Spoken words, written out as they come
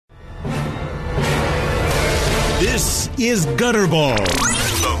This is Gutterball.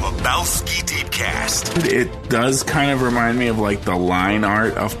 The Lebowski Deepcast. It does kind of remind me of like the line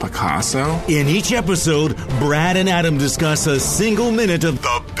art of Picasso. In each episode, Brad and Adam discuss a single minute of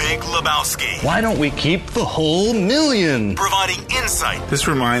The Big Lebowski. Why don't we keep the whole $1,000,000? Providing insight. This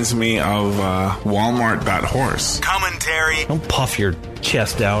reminds me of Walmart That Horse. Commentary. Don't puff your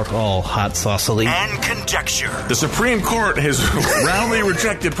chest out all hot saucily. And conjecture. The Supreme Court has roundly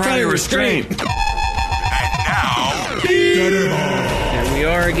rejected prior restraint. And now, Here we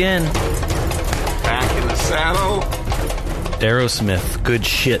are again. Back in the saddle. Aerosmith, good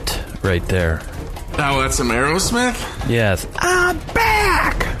shit right there. Oh, that's some Aerosmith? Yes. I'm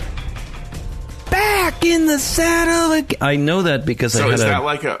back! Back in the saddle again. I know that because I So had is that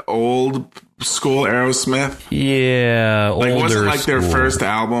like an old school Aerosmith? Yeah, Like, older wasn't like their school. first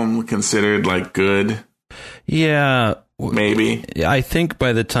album considered like good? Yeah. Maybe. I think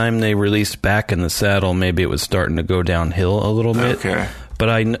by the time they released Back in the Saddle, maybe it was starting to go downhill a little bit. Okay. But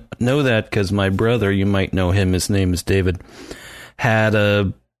I know that because my brother, you might know him, his name is David, had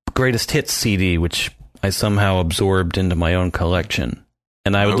a Greatest Hits CD, which I somehow absorbed into my own collection.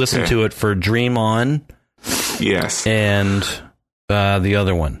 And I would listen to it for Dream On. Yes. And the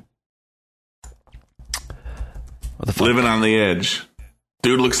other one. What the fuck? Living on the Edge.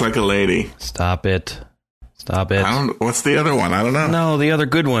 Dude looks like a lady. Stop it. Stop it. What's the other one? I don't know. No, the other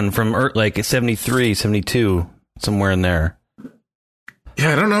good one from like 73, 72, somewhere in there.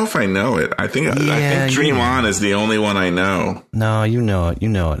 Yeah, I don't know if I know it. I think Dream On is the only one I know. No, you know it. You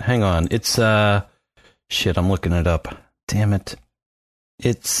know it. Hang on. It's shit, I'm looking it up. Damn it.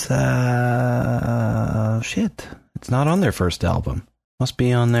 It's shit. It's not on their first album. Must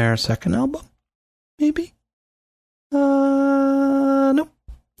be on their second album? Maybe? Nope.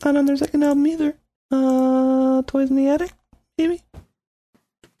 Not on their second album either. Toys in the Attic? Maybe?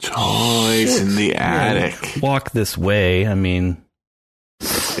 Toys in the Attic. Walk This Way. I mean,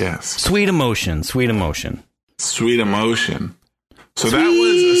 Yes. Sweet Emotion. Sweet Emotion. Sweet Emotion. So that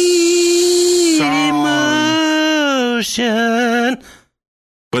was a song. Emotion.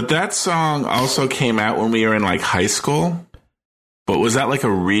 But that song also came out when we were in like high school. But was that like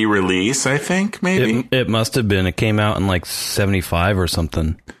a re-release, I think, maybe? It must have been. It came out in like 75 or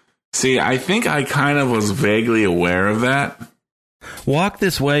something. See, I think I kind of was vaguely aware of that. Walk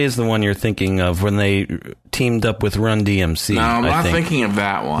This Way is the one you're thinking of when they teamed up with Run DMC. No, I'm not think. thinking of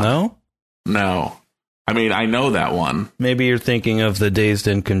that one. No? No. I mean, I know that one. Maybe you're thinking of the Dazed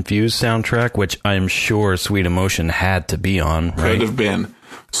and Confused soundtrack, which I'm sure Sweet Emotion had to be on, right? Could have been.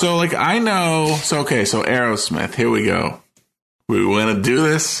 So, like, I know... So Aerosmith, here we go. We want to do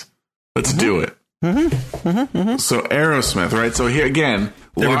this? Let's do it. So, Aerosmith, right? So, here again,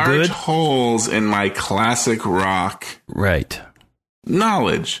 large good? holes in my classic rock Right.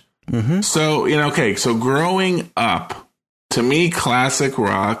 knowledge. So, so growing up, to me, classic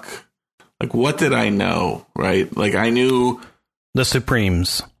rock, like, what did I know, right? Like, I knew The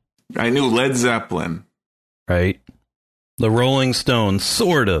Supremes, Led Zeppelin. right? The Rolling Stones,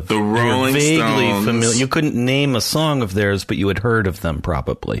 sort of. The Rolling You're vaguely Stones. familiar. You couldn't name a song of theirs, but you had heard of them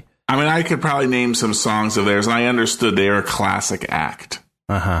probably. I mean, I could probably name some songs of theirs, and I understood they were a classic act.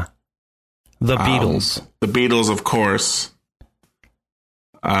 Uh-huh. The Beatles. The Beatles, of course.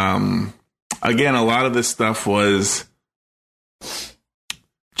 Again, a lot of this stuff was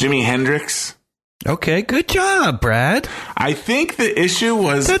Jimi Hendrix. Okay, good job, Brad. I think the issue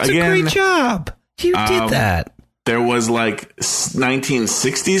was, That's again, a great job. You did that. there was like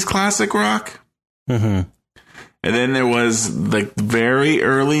 1960s classic rock. Mm-hmm. And then there was like very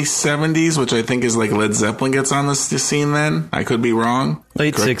early 70s, which I think is like Led Zeppelin gets on the scene then. I could be wrong.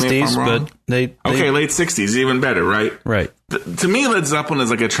 Late Correct me if 60s, I'm wrong. but they Okay, late 60s, even better, right? right. To me, Led Zeppelin is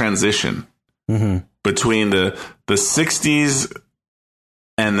like a transition between the 60s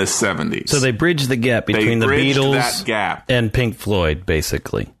and the 70s. So they bridged the gap between the bridged Beatles that gap. and Pink Floyd,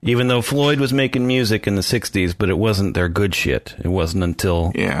 basically. Even though Floyd was making music in the 60s, but it wasn't their good shit. It wasn't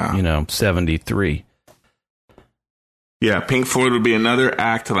until, 73. Yeah, Pink Floyd would be another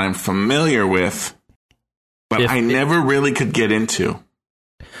act that I'm familiar with, but I never really could get into.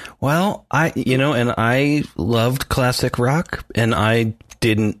 Well, I loved classic rock, and I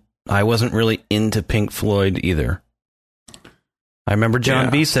wasn't really into Pink Floyd either. I remember John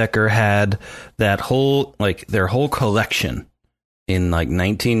Biesecker had that whole, their whole collection in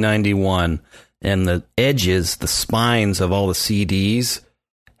 1991, and the edges, the spines of all the CDs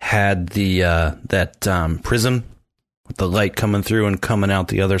had that prism with the light coming through and coming out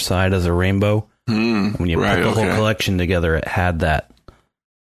the other side as a rainbow. When you put the whole collection together, it had that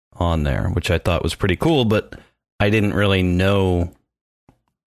on there, which I thought was pretty cool, but I didn't really know.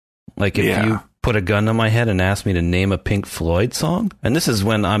 If you put a gun to my head and asked me to name a Pink Floyd song, and this is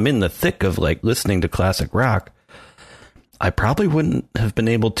when I'm in the thick of like listening to classic rock, I probably wouldn't have been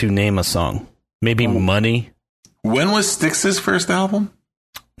able to name a song. Maybe Money. When was Styx's first album?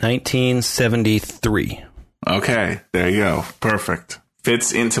 1973. Okay, there you go. Perfect.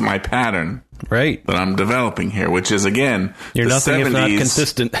 Fits into my pattern Right. that I'm developing here, which is, again, You're the nothing 70s, if not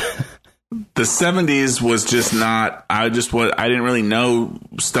consistent. The 70s was just not, I didn't really know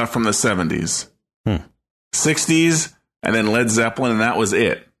stuff from the 70s. 60s, and then Led Zeppelin, and that was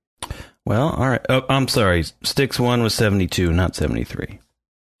it. Well, all right. Oh, I'm sorry. Styx 1 was 72, not 73.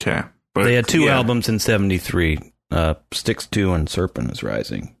 Okay. But They had two albums in 73. Styx 2 and Serpent is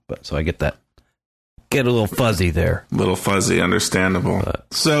Rising. But so I get that. Get a little fuzzy there. Little fuzzy, understandable. But-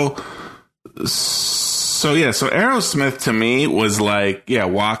 So Aerosmith to me was like, yeah,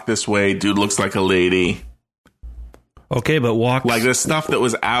 Walk This Way, Dude Looks Like a Lady. Okay, but Walk Like the stuff that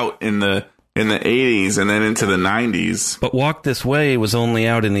was out in the 80s and then into the 90s. But Walk This Way was only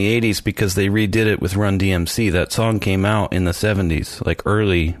out in the 80s because they redid it with Run DMC. That song came out in the 70s, like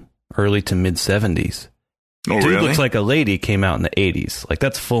early to mid 70s. Oh, Dude really? Looks Like a Lady came out in the 80s. Like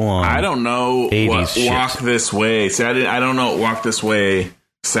that's full on. I don't know 80s what shit. Walk This Way. See, I don't know what Walk This Way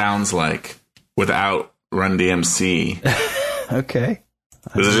sounds like without Run DMC. Okay.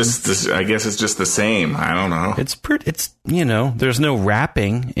 Is it just? I guess it's just the same. I don't know. It's pretty. It's there's no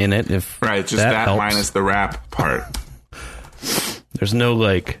rapping in it. If Right, just that helps. minus the rap part. There's no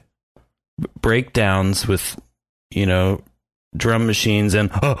like breakdowns with drum machines and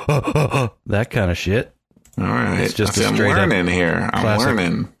that kind of shit. All right, It's just a I'm straight up learning here. I'm classic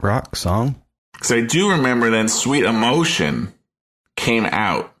learning. rock song. Because I do remember then Sweet Emotion came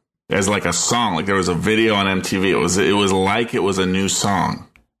out as like a song. Like there was a video on MTV. It was like it was a new song.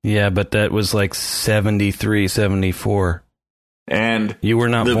 Yeah, but that was like 73, 74. And You were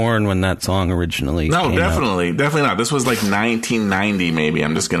not born when that song originally came out. definitely not. This was like 1990 maybe.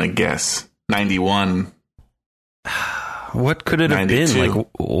 I'm just going to guess. 91. What could it have been? 92. Like,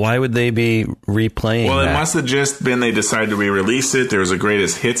 why would they be replaying Well, that? it must have just been they decided to re-release it. There was a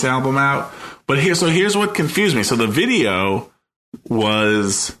greatest hits album out. But here's what confused me. So the video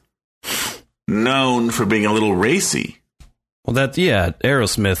was known for being a little racy. Well,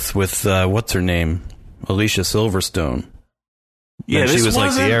 Aerosmith with, what's her name? Alicia Silverstone. Yeah, And she this was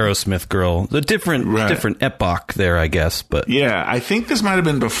like the wasn't- Aerosmith girl. The different epoch there, I guess. But Yeah, I think this might have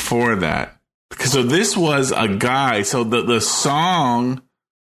been before that. So this was a guy. So the song,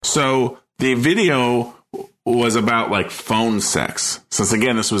 so the video was about like phone sex. Since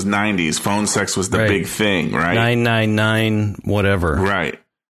again, this was 90s. Phone sex was the Right. big thing, right? 999 whatever. Right.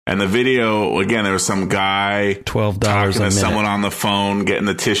 And the video, again, there was some guy $12 talking a to minute. someone on the phone, getting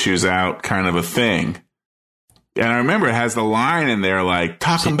the tissues out, kind of a thing. And I remember it has the line in there like,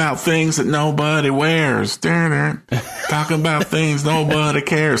 talking about things that nobody wears. Talking about things nobody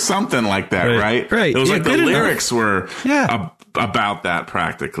cares. Something like that, right? Right. It was Yeah, like the good enough. lyrics were Yeah. about that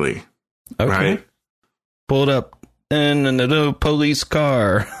practically. Okay. Right? Pulled up in a police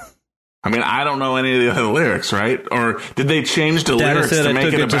car. I mean, I don't know any of the other lyrics, right? Or did they change the Data lyrics said to I make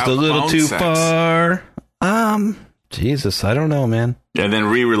took it it about just a little phone too sex? far. Jesus, I don't know, man. And then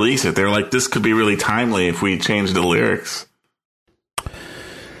re-release it. They're like, this could be really timely if we change the lyrics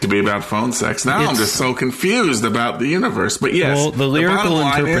to be about phone sex. Now I'm just so confused about the universe. But yes, Well, the lyrical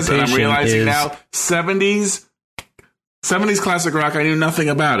bottom line is, and I'm interpretation realizing is- now, 70s classic rock, I knew nothing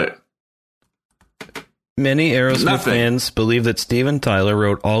about it. Many Aerosmith Nothing. fans believe that Steven Tyler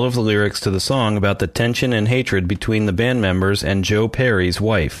wrote all of the lyrics to the song about the tension and hatred between the band members and Joe Perry's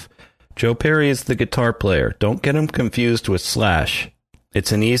wife. Joe Perry is the guitar player. Don't get him confused with Slash.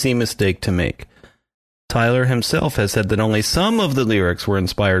 It's an easy mistake to make. Tyler himself has said that only some of the lyrics were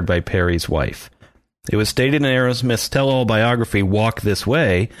inspired by Perry's wife. It was stated in Aerosmith's tell-all biography, Walk This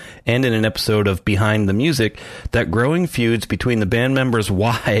Way, and in an episode of Behind the Music, that growing feuds between the band members'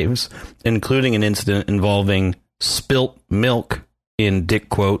 wives, including an incident involving spilt milk, in dick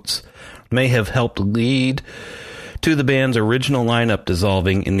quotes, may have helped lead to the band's original lineup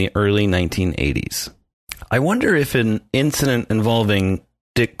dissolving in the early 1980s. I wonder if an incident involving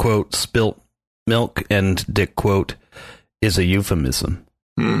dick quote, spilt milk, and dick quote is a euphemism.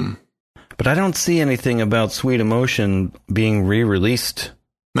 But I don't see anything about Sweet Emotion being re-released.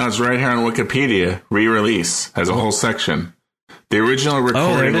 No, it's right here on Wikipedia. Re-release has a whole section. The original there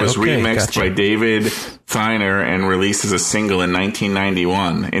recording it is. was Okay, remixed gotcha. by David Feiner and released as a single in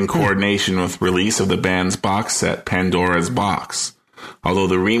 1991 in coordination with release of the band's box set, Pandora's Box. Although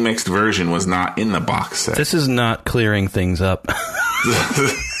the remixed version was not in the box set. This is not clearing things up.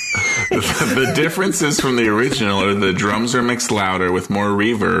 The differences from the original are the drums are mixed louder with more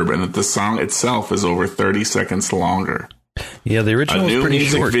reverb, and that the song itself is over 30 seconds longer. Yeah, the original was new pretty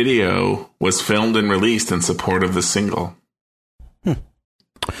music short. video was filmed and released in support of the single.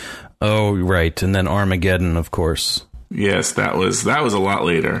 Oh, right. And then Armageddon, of course. Yes, that was a lot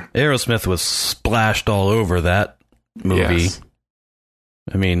later. Aerosmith was splashed all over that movie. Yes.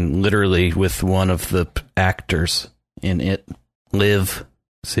 I mean, literally with one of the actors in it. Liv.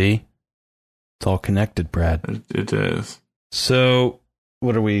 See? It's all connected, Brad. It is. So,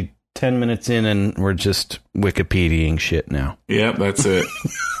 what are we, 10 minutes in and we're just Wikipediaing shit now? Yep, that's it.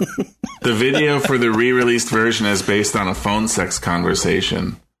 The video for the re-released version is based on a phone sex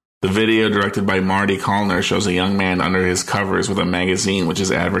conversation. The video, directed by Marty Callner, shows a young man under his covers with a magazine which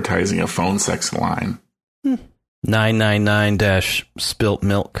is advertising a phone sex line. 999-spilt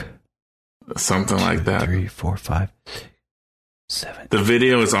milk. Something like that. 3, 4, 5, 7. The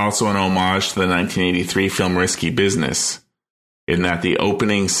video is also an homage to the 1983 film Risky Business, in that the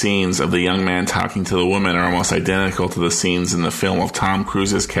opening scenes of the young man talking to the woman are almost identical to the scenes in the film of Tom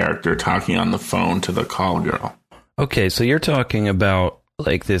Cruise's character talking on the phone to the call girl. Okay, so you're talking about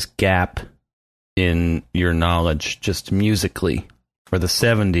like this gap in your knowledge just musically for the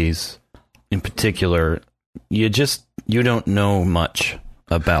 70s in particular. You don't know much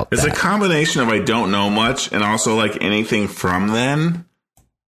about It's that. a combination of I don't know much and also like anything from then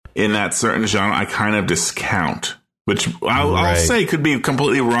in that certain genre I kind of discount, which I'll say could be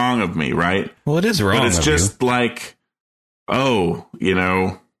completely wrong of me, right? Well, it is wrong. But it's of just you. like,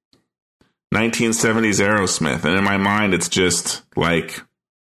 1970s Aerosmith. And in my mind, it's just like,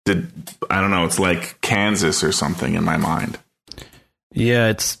 I don't know, it's like Kansas or something in my mind.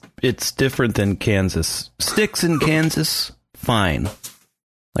 Yeah, it's different than Kansas. Styx in Kansas, fine.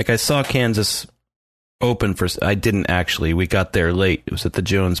 Like I saw Kansas open I didn't actually. We got there late. It was at the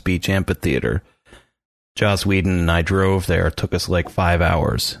Jones Beach Amphitheater. Joss Whedon and I drove there. It took us like 5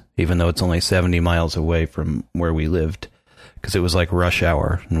 hours, even though it's only 70 miles away from where we lived, because it was like rush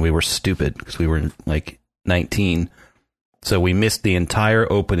hour, and we were stupid because we were like 19. So we missed the entire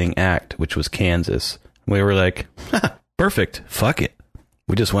opening act, which was Kansas. We were like, perfect, fuck it.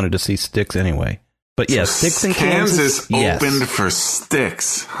 We just wanted to see Styx anyway. But yeah, Styx in Kansas opened for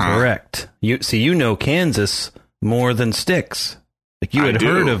Styx, huh? Correct. You know Kansas more than Styx. Like you had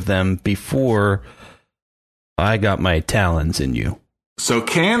heard of them before I got my talons in you. So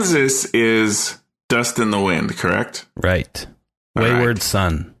Kansas is Dust in the Wind, correct? Right. All Wayward right.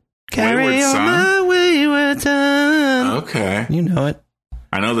 Son. Wayward Carry on Son? my wayward son. Okay. You know it.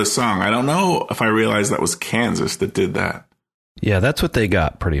 I know the song. I don't know if I realized that was Kansas that did that. Yeah, that's what they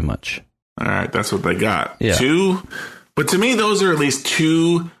got pretty much. All right, that's what they got. Yeah. But to me, those are at least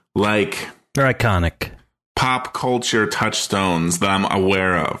two, like, They're iconic. pop culture touchstones that I'm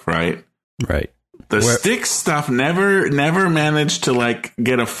aware of, right? Right. The Styx stuff never managed to, like,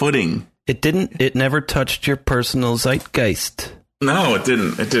 get a footing. It never touched your personal zeitgeist. No, it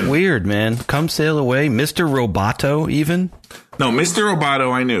didn't. Weird, man. Come Sail Away. Mr. Roboto, even? No, Mr.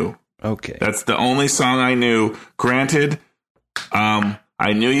 Roboto I knew. Okay. That's the only song I knew. Granted,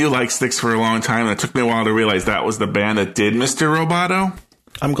 I knew you liked Styx for a long time, and it took me a while to realize that was the band that did Mr. Roboto.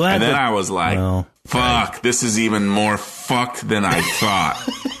 I'm glad And then I was like, well, fuck, this is even more fucked than I thought.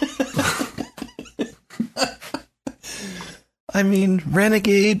 I mean,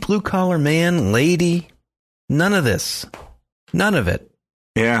 Renegade, Blue Collar Man, Lady, none of this. None of it.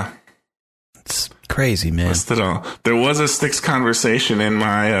 Yeah. It's crazy, man. Missed it all. There was a Styx conversation in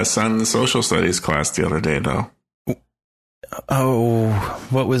my son's social studies class the other day, though. Oh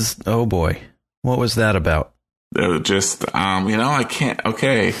boy. What was that about? Just, I can't,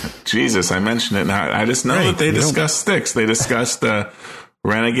 okay, Jesus, I mentioned it now. I just know Right, that they you don't- discussed Styx. They discussed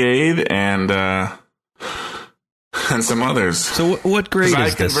Renegade and some others. So what grade I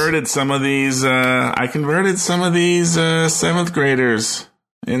is this? converted some of these 7th graders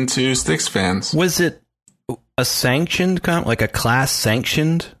into Styx fans. Was it a sanctioned, like a class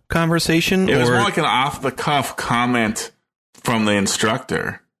sanctioned conversation? It was or, more like an off-the-cuff comment from the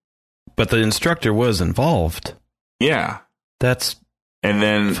instructor. but the instructor was involved. Yeah. That's And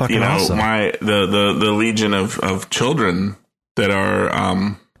then, fucking awesome. the legion of children that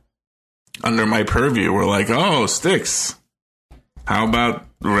are under my purview were like, oh, Styx. How about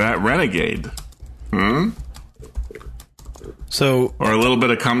Renegade? so. Or a little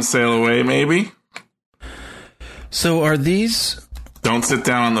bit of Come Sail Away, maybe? So are these? Don't sit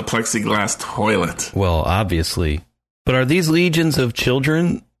down on the plexiglass toilet. Well, obviously, but are these legions of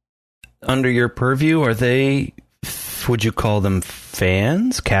children under your purview? Are they? Would you call them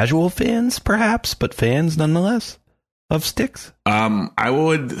fans? Casual fans, perhaps, but fans nonetheless. of Styx? I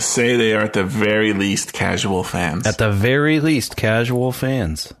would say they are at the very least casual fans. At the very least, casual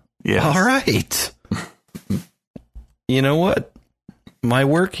fans. Yes. All right. You know what? My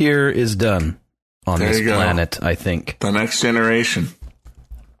work here is done on There this you go. planet, I think. The next generation.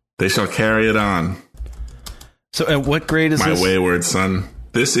 They shall carry it on. So, at what grade is My this? wayward son.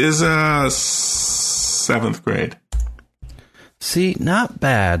 This is 7th grade. See, not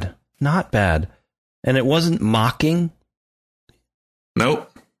bad. Not bad. And it wasn't mocking?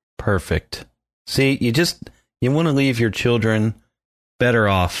 Nope. Perfect. See, you want to leave your children better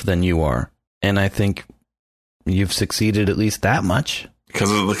off than you are. And I think you've succeeded at least that much.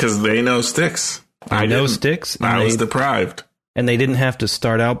 Because they know Styx. I know didn't. Styx. I was deprived. And they didn't have to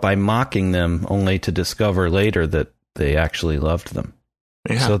start out by mocking them, only to discover later that they actually loved them.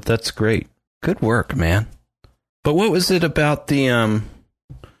 Yeah. So that's great. Good work, man. But what was it about the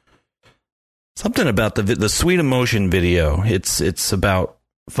something about the Sweet Emotion video? It's about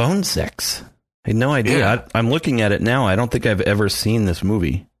phone sex. I had no idea. Yeah. I'm looking at it now. I don't think I've ever seen this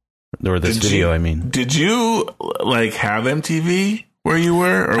movie or this video. Did you have MTV where you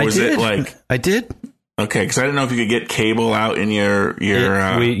were, or was it like? I did. Okay, because I didn't know if you could get cable out in your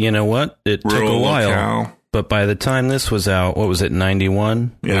you know what? It took a while. locale. But by the time this was out, what was it,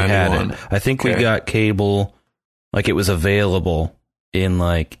 91? Yeah, we had 91. it. I think we Okay. got cable, it was available in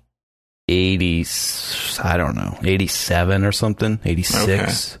 80, I don't know, 87 or something,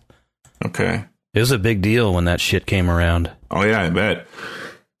 86. Okay. It was a big deal when that shit came around. Oh yeah, I bet.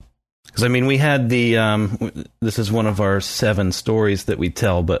 Because, we had this is one of our 7 stories that we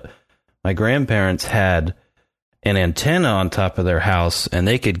tell, but my grandparents had an antenna on top of their house, and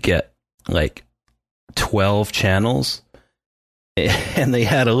they could get 12 channels, and they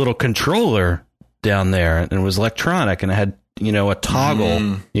had a little controller down there, and it was electronic, and it had a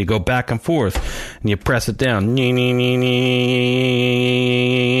toggle. You go back and forth, and you press it down, and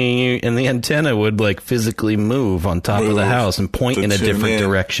the antenna would physically move on top of the house and point in a different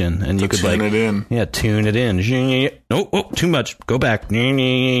direction, and you could tune it in. Yeah, tune it in. Oh, too much. Go back.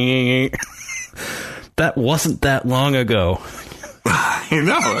 That wasn't that long ago.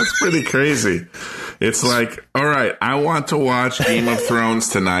 That's pretty crazy. It's all right, I want to watch Game of Thrones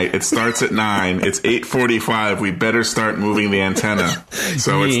tonight. It starts at 9. It's 8:45. We better start moving the antenna.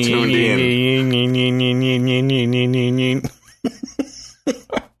 So it's tuned in.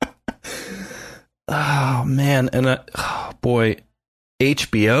 Oh, man. And, boy,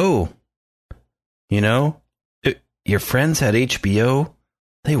 HBO. Your friends had HBO.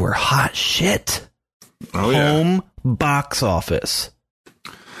 They were hot shit. Oh, yeah. Home box office.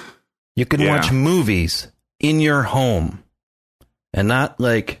 You could Yeah. watch movies in your home and not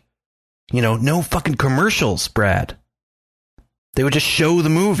no fucking commercials, Brad. They would just show the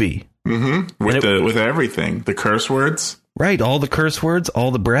movie. Mm-hmm. With everything. The curse words. Right. All the curse words,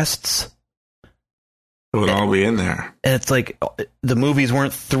 all the breasts. It would all be in there. And it's the movies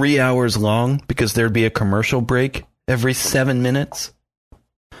weren't 3 hours long because there'd be a commercial break every 7 minutes.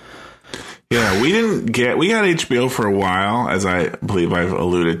 Yeah, we got HBO for a while, as I believe I've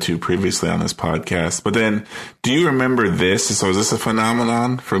alluded to previously on this podcast. But then, do you remember this? So is this a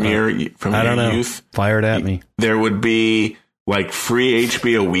phenomenon from your I don't know. youth? Fire it at me. There would be free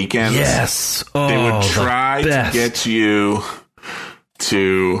HBO weekends. Yes. Oh, They would try the to best. get you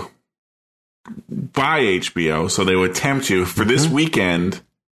to buy HBO. So they would tempt you for this weekend.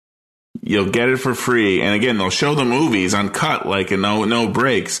 You'll get it for free, and again, they'll show the movies uncut, and no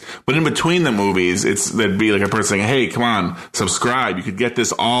breaks. But in between the movies, there'd be a person saying, "Hey, come on, subscribe! You could get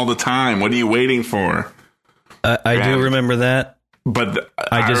this all the time. What are you waiting for?" I do remember that. But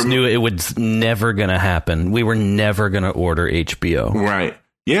I just knew it was never going to happen. We were never going to order HBO. Right?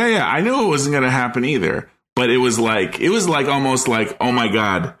 Yeah. I knew it wasn't going to happen either. But it was almost oh my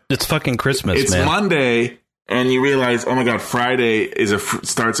god, It's fucking Christmas, it's man. Monday. And you realize, oh my god, Friday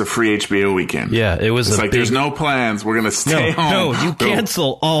starts a free HBO weekend. Yeah, it was there's no plans. We're gonna stay home. No, you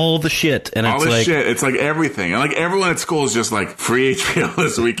cancel all the shit, and all it's this shit. It's everything, and everyone at school is just free HBO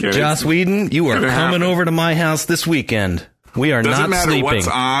this weekend. Joss Whedon, you are coming over to my house this weekend. We are Doesn't not matter sleeping. what's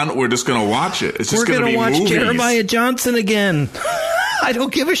on. We're just gonna watch it. It's just We're gonna be watch movies. Jeremiah Johnson again. I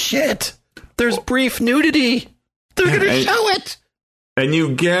don't give a shit. There's brief nudity. They're gonna show it, and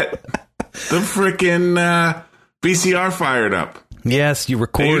you get the freaking VCR fired up. Yes, you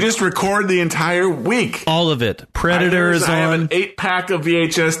record. And you just record the entire week. All of it. Predator is I have on. an 8-pack of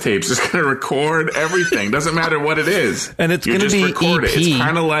VHS tapes. Just going to record everything. Doesn't matter what it is. And it's You gonna just be record EP, it. It's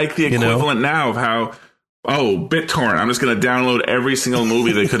kind of like the equivalent now of how oh, BitTorrent, I'm just going to download every single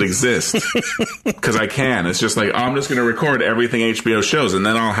movie that could exist because I can. It's just like, I'm just going to record everything HBO shows and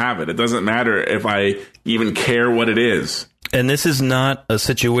then I'll have it. It doesn't matter if I even care what it is. And this is not a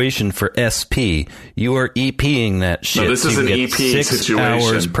situation for SP. You are EPing that shit. No, this is an EP 6 situation.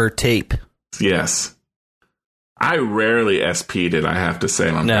 hours per tape. Yes. I rarely SP'd it, I have to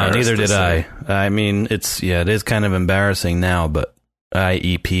say. No, neither did I. I mean, it is kind of embarrassing now, but I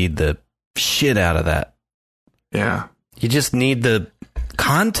EP'd the shit out of that. Yeah. You just need the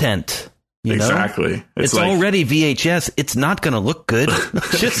content. You know? Exactly. It's like, already VHS. It's not going to look good.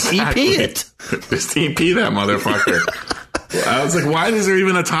 Just exactly. EP it. Just EP that motherfucker. I was like, why is there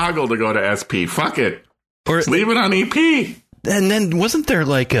even a toggle to go to SP? Fuck it. Or just leave it on EP. And then wasn't there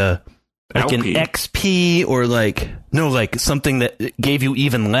like an XP or like something that gave you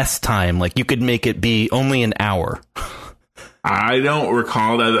even less time? Like you could make it be only an hour. I don't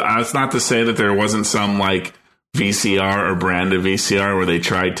recall that. That's not to say that there wasn't some like VCR or brand of VCR where they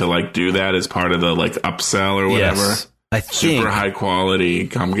tried to like do that as part of the like upsell or whatever. Yes, I think. Super high quality.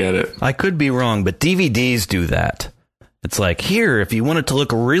 Come get it. I could be wrong, but DVDs do that. It's like, here, if you want it to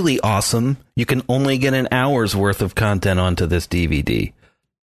look really awesome, you can only get an hour's worth of content onto this DVD.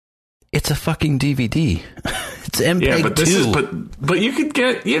 It's a fucking DVD. It's MPEG-2. Yeah, but this is but you could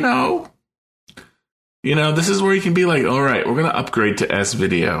get, this is where you can be like, all right, we're going to upgrade to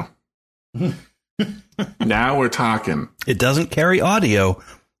S-Video. Now we're talking. It doesn't carry audio.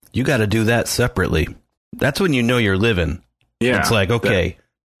 You got to do that separately. That's when you know you're living. Yeah. It's like, okay,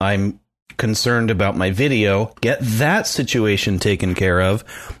 I'm concerned about my video. Get that situation taken care of.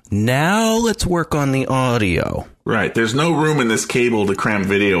 Now let's work on the audio. Right. There's no room in this cable to cram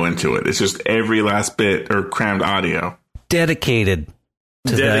video into it. It's just every last bit or crammed audio. Dedicated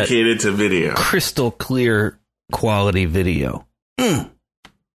to video. Crystal clear quality video.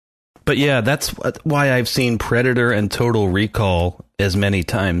 But yeah, that's why I've seen Predator and Total Recall as many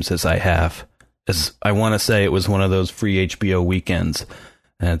times as I have. As I want to say it was one of those free HBO weekends.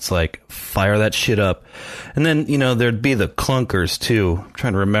 And it's like, fire that shit up. And then, there'd be the clunkers too. I'm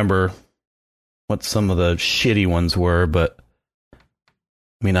trying to remember what some of the shitty ones were, but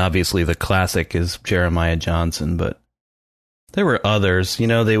I mean, obviously the classic is Jeremiah Johnson, but there were others.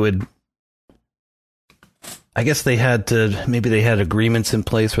 They would, I guess they had agreements in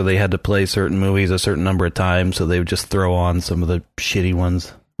place where they had to play certain movies a certain number of times, so they would just throw on some of the shitty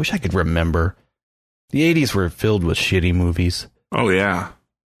ones. Wish I could remember. The 80s were filled with shitty movies. Oh, yeah.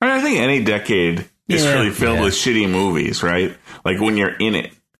 I think any decade is really filled with shitty movies, right? Like when you're in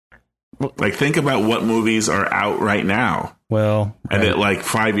it. Like think about what movies are out right now. Well, and that like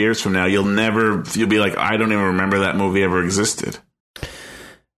 5 years from now, you'll be like, I don't even remember that movie ever existed.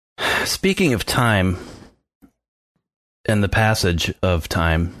 Speaking of time and the passage of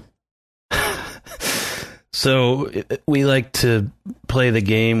time, so we like to play the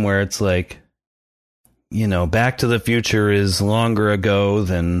game where it's like, Back to the Future is longer ago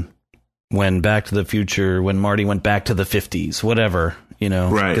than when Marty went back to the 50s, whatever,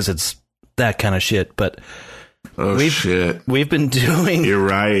 right? Because it's that kind of shit. But shit, we've been doing. You're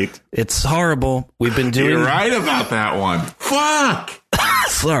right. It's horrible. We've been doing. You're right about that one. Fuck.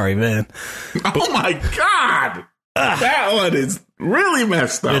 Sorry, man. Oh my god, that one is really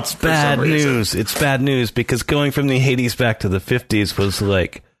messed up. It's bad news. It's bad news because going from the 80s back to the 50s was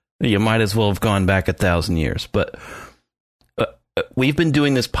like. You might as well have gone back 1,000 years. But we've been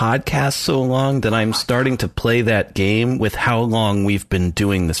doing this podcast so long that I'm starting to play that game with how long we've been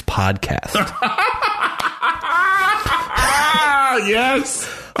doing this podcast.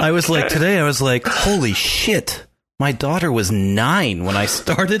 Yes. I was like, holy shit. My daughter was 9 when I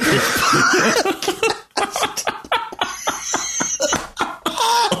started this podcast.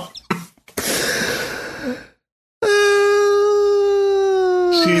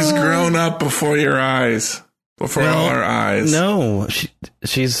 She's grown up before your eyes. Before all our eyes. No,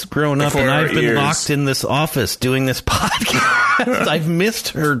 she's grown up, and I've been locked in this office doing this podcast. I've missed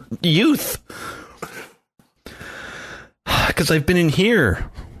her youth. Because I've been in here,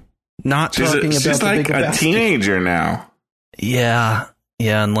 not talking about she's the like big a teenager now. Yeah,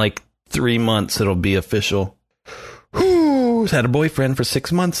 in like 3 months it'll be official. Who's had a boyfriend for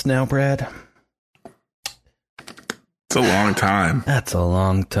 6 months now, Brad. It's a long time. That's a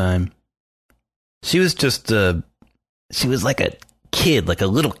long time. She was just she was like a kid, like a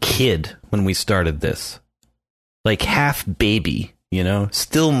little kid when we started this. Like half baby,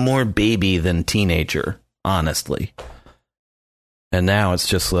 Still more baby than teenager, honestly. And now it's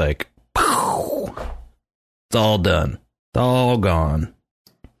just like, pow, it's all done. It's all gone.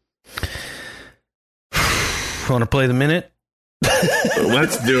 Want to play the minute?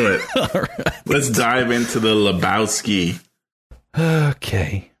 let's do it. right. Let's dive into the Lebowski.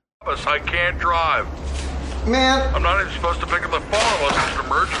 Okay. I can't drive. Man, I'm not even supposed to pick up the phone unless it's an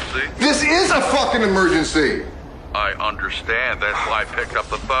emergency. this is a fucking emergency. I understand. That's why I picked up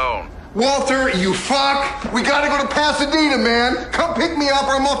the phone. Walter, you fuck. We gotta go to Pasadena, man. Come pick me up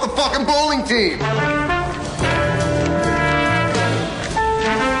or I'm off the fucking bowling team.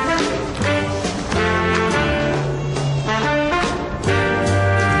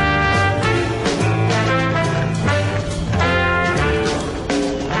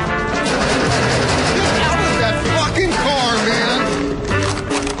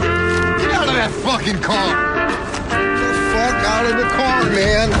 Fucking car. Get the fuck out of the car,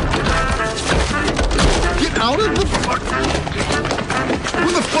 man. Get out of the fuck.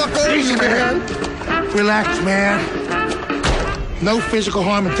 Who the fuck are you, man? Relax, man. No physical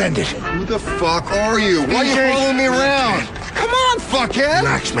harm intended. Who the fuck are you? Why are you following me around? Come on, fuckhead.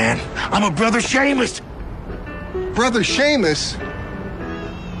 Relax, man. I'm a brother Seamus. Brother Seamus?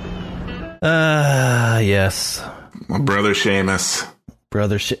 Yes. My brother Seamus.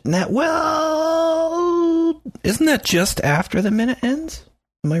 Brother well, isn't that just after the minute ends?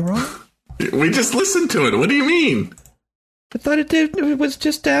 Am I wrong? We just listened to it. What do you mean? I thought it was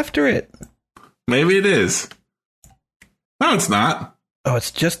just after it. Maybe it is. No, it's not. Oh,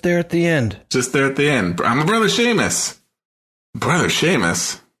 it's just there at the end. Just there at the end. I'm a brother Seamus. Brother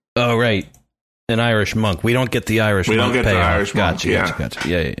Seamus. Oh, right. An Irish monk. We don't get the Irish monk. We don't get the payoff. Irish monk, Gotcha.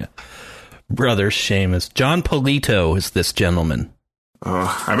 yeah. Yeah. Brother Seamus. John Polito is this gentleman.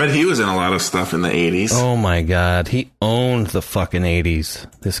 Oh, I bet he was in a lot of stuff in the 80s. Oh, my God. He owned the fucking 80s,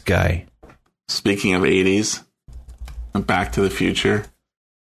 this guy. Speaking of 80s, Back to the Future.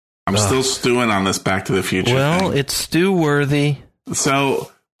 I'm still stewing on this Back to the Future Well, thing. it's stew-worthy.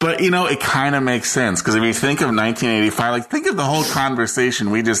 So, but, it kind of makes sense. Because if you think of 1985, think of the whole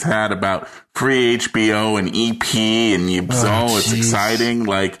conversation we just had about free HBO and EP, and it's exciting.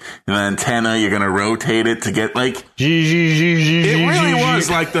 Like, an antenna, you're going to rotate it to get, it really was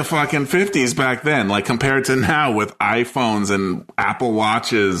like the fucking 50s back then, like, compared to now with iPhones and Apple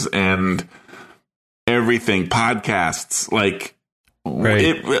Watches and everything, podcasts, like, right.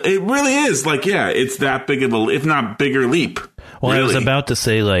 It really is, it's that big of a, if not bigger leap. Well, really. I was about to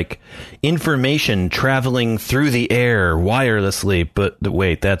say, information traveling through the air wirelessly, but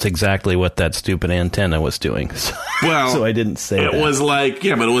wait, that's exactly what that stupid antenna was doing. Well, so I didn't say it that. was but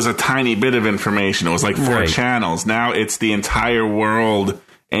it was a tiny bit of information. It was like 4 Right. channels. Now it's the entire world,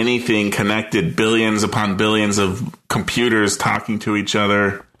 anything connected, billions upon billions of computers talking to each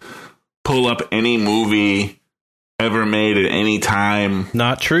other. Pull up any movie ever made at any time.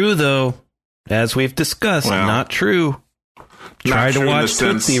 Not true, though. As we've discussed, Well, not true. Try to watch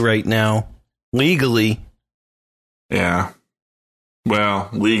Tootsie right now. Legally. Yeah. Well,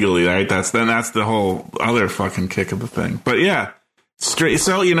 legally, right? That's the whole other fucking kick of the thing. But yeah, straight.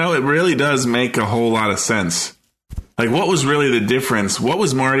 So, it really does make a whole lot of sense. Like, what was really the difference? What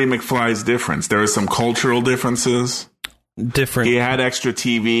was Marty McFly's difference? There were some cultural differences. Different. He had extra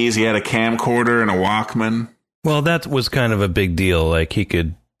TVs. He had a camcorder and a Walkman. Well, that was kind of a big deal. Like, he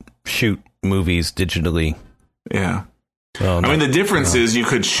could shoot movies digitally. Yeah. Well, the difference is you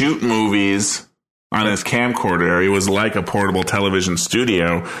could shoot movies on his camcorder. It was like a portable television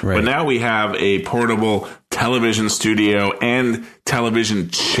studio. Right. But now we have a portable television studio and television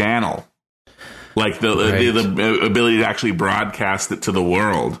channel. Like the ability to actually broadcast it to the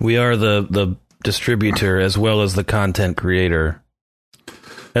world. We are the distributor as well as the content creator.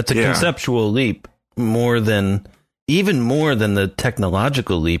 That's a conceptual leap, even more than the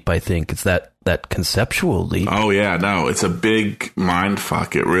technological leap, I think. It's that conceptual leap. Oh, yeah. No, it's a big mind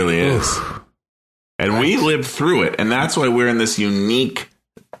fuck. It really is. And we lived through it. And that's why we're in this unique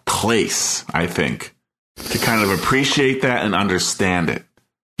place, I think, to kind of appreciate that and understand it.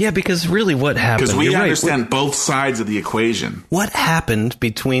 Yeah, because really what happened... Because we understand both sides of the equation. What happened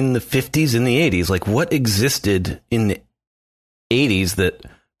between the 50s and the 80s? Like, what existed in the 80s that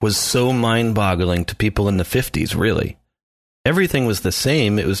was so mind-boggling to people in the 50s, really? Everything was the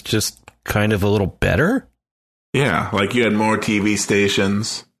same. It was just kind of a little better. Yeah, like you had more TV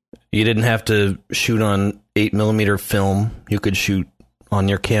stations. You didn't have to shoot on 8mm film. You could shoot on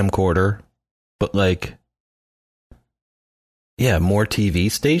your camcorder. But, more TV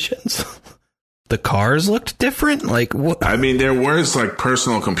stations. The cars looked different. Like, what? There was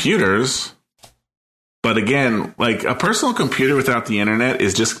personal computers, but again, a personal computer without the internet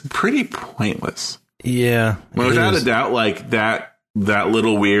is just pretty pointless. Yeah, without a doubt, that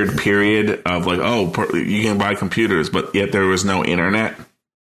little weird period of you can buy computers, but yet there was no internet.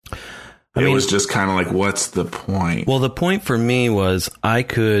 It was just kind of like, what's the point? Well, the point for me was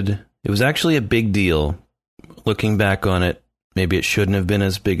it was actually a big deal. Looking back on it, maybe it shouldn't have been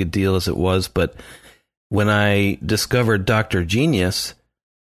as big a deal as it was, but when I discovered Dr. Genius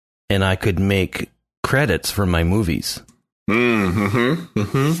and I could make credits for my movies. Okay.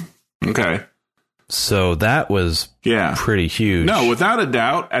 So that was pretty huge. No, without a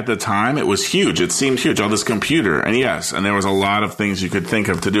doubt, at the time, it was huge. It seemed huge, all this computer. And yes, and there was a lot of things you could think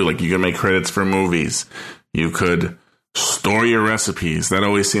of to do. Like, you could make credits for movies. You could store your recipes. That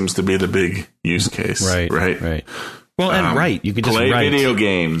always seems to be the big use case. Right. Well, and you could just play write. Video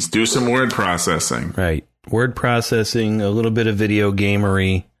games, do some word processing. Right. Word processing, a little bit of video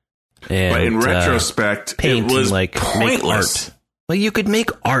gamery. And, but in retrospect, painting, it was like pointless. Make art. Well, you could make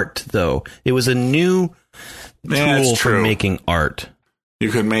art, though. It was a new tool for making art. You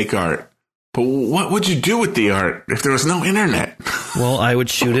could make art. But what would you do with the art if there was no internet? Well, I would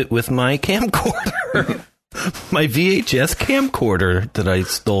shoot it with my camcorder. My VHS camcorder that I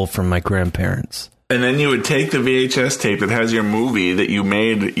stole from my grandparents. And then you would take the VHS tape that has your movie that you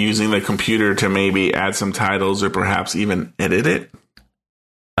made using the computer to maybe add some titles or perhaps even edit it?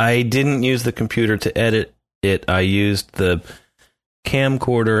 I didn't use the computer to edit it. I used the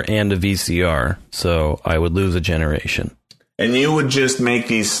camcorder and a VCR, so I would lose a generation. And you would just make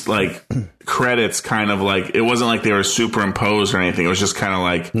these like credits kind of like, it wasn't like they were superimposed or anything. It was just kind of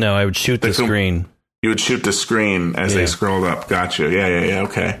like... No, I would shoot the screen. You would shoot the screen as they scrolled up. Gotcha. Yeah,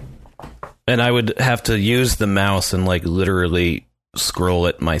 okay. And I would have to use the mouse and like literally scroll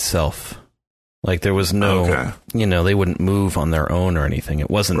it myself. Like there was no, they wouldn't move on their own or anything.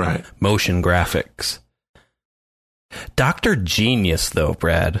 It wasn't motion graphics. Dr. Genius, though,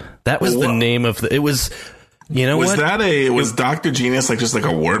 Brad. That was the name of it was, was Dr. Genius like just like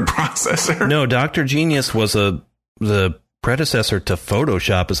a word processor? No, Dr. Genius was the predecessor to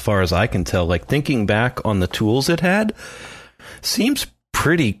Photoshop as far as I can tell. Like thinking back on the tools it had, seems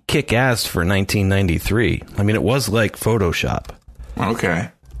pretty kick-ass for 1993. I mean, it was like Photoshop. Okay.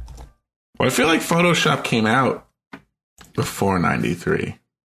 Well, I feel like Photoshop came out before 93.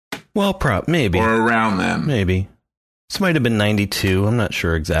 Well, maybe. Or around then. Maybe. This might have been 92. I'm not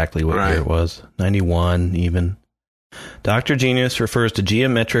sure exactly what year it was. 91, even. Dr. Genius refers to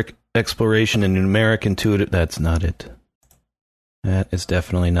geometric exploration and numeric intuitive... That's not it. That is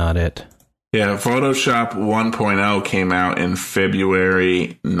definitely not it. Yeah, Photoshop 1.0 came out in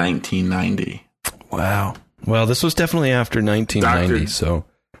February 1990. Wow. Well, this was definitely after 1990, so...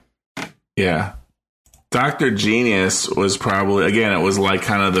 Yeah. Dr. Genius was probably, again, it was like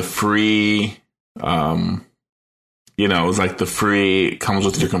kind of the free, it was like the free, comes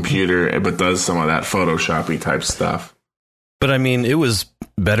with your computer, but does some of that Photoshop-y type stuff. But I mean, it was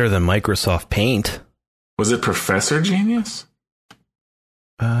better than Microsoft Paint. Was it Professor Genius?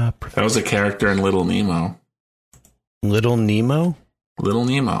 That was a character in Little Nemo. Little Nemo? Little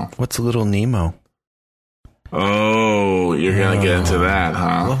Nemo. What's Little Nemo? Oh, you're going to get into that,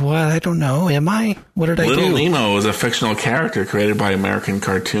 huh? Well, what? I don't know. Am I? What did I do? Little Nemo was a fictional character created by American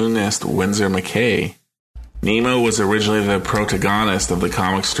cartoonist Winsor McCay. Nemo was originally the protagonist of the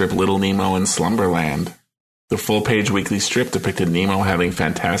comic strip Little Nemo in Slumberland. The full-page weekly strip depicted Nemo having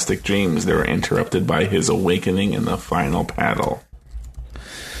fantastic dreams that were interrupted by his awakening in the final paddle.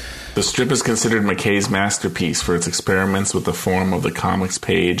 The strip is considered McKay's masterpiece for its experiments with the form of the comic's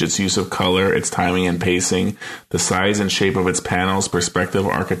page, its use of color, its timing and pacing, the size and shape of its panels, perspective,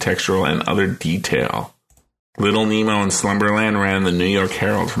 architectural, and other detail. Little Nemo in Slumberland ran in the New York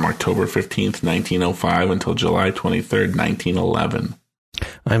Herald from October 15th, 1905 until July 23rd, 1911.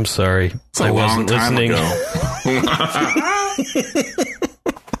 I'm sorry. I wasn't listening.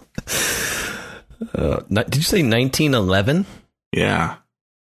 Did you say 1911? Yeah.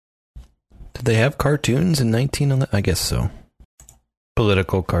 Did they have cartoons in 1911? I guess so.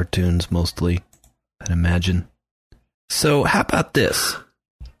 Political cartoons, mostly, I'd imagine. So, how about this?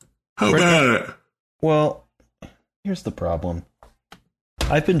 How about it? Well, here's the problem.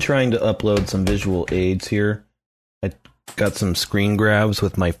 I've been trying to upload some visual aids here. I got some screen grabs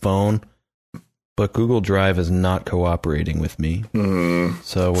with my phone, but Google Drive is not cooperating with me.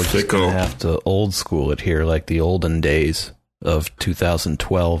 So we're just going to have to old school it here like the olden days of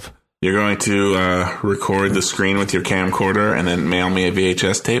 2012. You're going to record the screen with your camcorder and then mail me a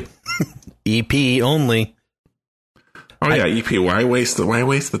VHS tape? EP only. Oh, yeah, EP. Why waste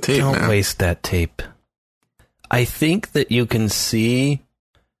the tape, Don't waste that tape. I think that you can see...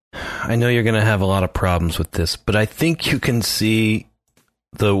 I know you're going to have a lot of problems with this, but I think you can see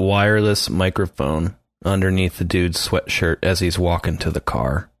the wireless microphone underneath the dude's sweatshirt as he's walking to the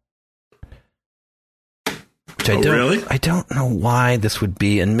car. I don't know why this would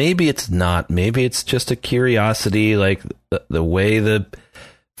be, and maybe it's not. Maybe it's just a curiosity, like the way the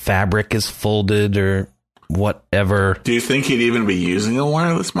fabric is folded or whatever. Do you think he'd even be using a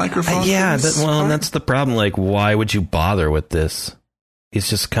wireless microphone? Yeah, that's the problem. Like, why would you bother with this? He's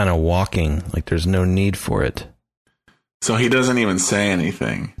just kind of walking. Like, there's no need for it. So he doesn't even say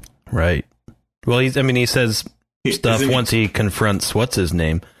anything. Right. Well, he says stuff once he confronts what's his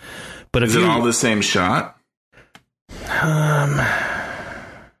name. But is it all the same shot? Is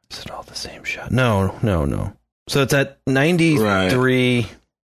it all the same shot? No. So it's at 93. Right.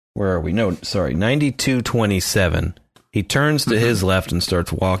 Where are we? No, sorry, 92:27. He turns to his left and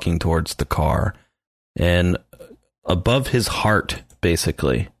starts walking towards the car. And above his heart,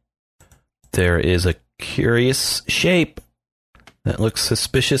 basically, there is a curious shape that looks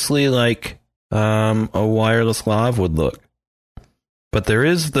suspiciously like a wireless lav would look. But there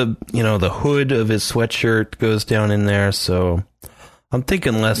is the hood of his sweatshirt goes down in there, so I'm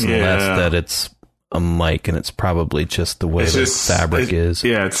thinking less and less that it's a mic, and it's probably just the way the fabric is.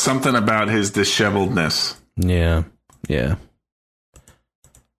 Yeah, it's something about his disheveledness. Yeah.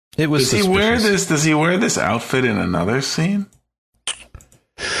 It was. Does he wear this outfit in another scene?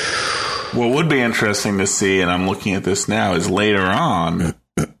 What would be interesting to see, and I'm looking at this now, is later on.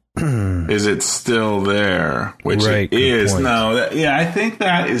 Is it still there? Which it is. Point. No, I think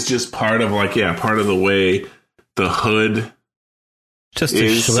that is just part of part of the way the hood just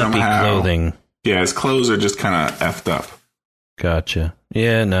is somehow clothing. Yeah, his clothes are just kind of effed up. Gotcha.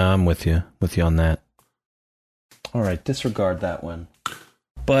 Yeah, no, I'm with you on that. All right, disregard that one.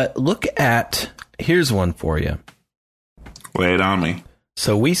 But here's one for you. Lay it on me.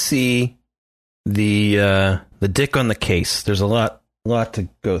 So we see the dick on the case. There's a lot to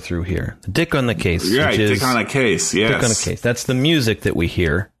go through here. The dick on the case. Right, dick on a case, yes. Dick on a case. That's the music that we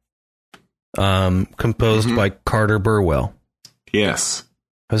hear. Composed by Carter Burwell. Yes.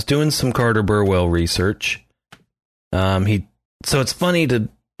 I was doing some Carter Burwell research. So it's funny to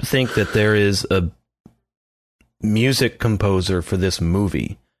think that there is a music composer for this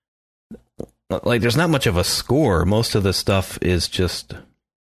movie. Like, there's not much of a score. Most of the stuff is just,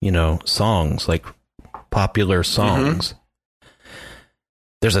 songs, like popular songs.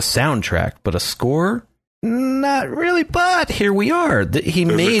 There's a soundtrack, but a score? Not really, but here we are. He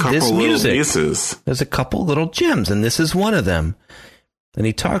made this music. There's a couple little gems, and this is one of them. And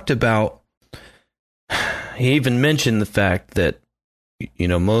he talked about, he even mentioned the fact that,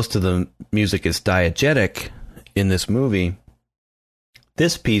 most of the music is diegetic in this movie.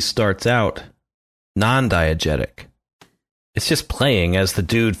 This piece starts out non-diegetic. It's just playing as the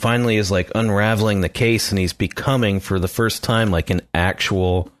dude finally is like unraveling the case, and he's becoming for the first time like an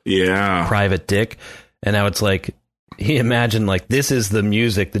actual private dick. And now it's like he imagined like this is the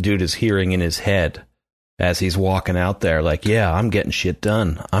music the dude is hearing in his head as he's walking out there. Like, yeah, I'm getting shit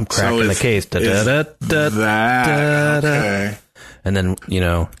done. I'm cracking the case. Okay. And then,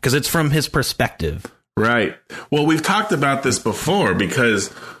 because it's from his perspective. Right. Well, we've talked about this before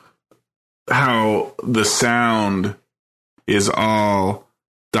because how the sound is all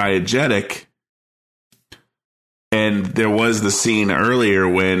diegetic. And there was the scene earlier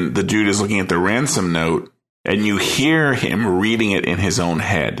when the dude is looking at the ransom note and you hear him reading it in his own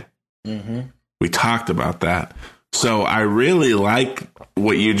head. Mm-hmm. We talked about that. So I really like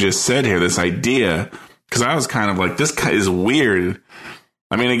what you just said here, this idea, because I was kind of like, this is weird.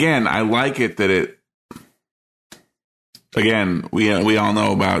 I mean, again, I like it that it, again, we all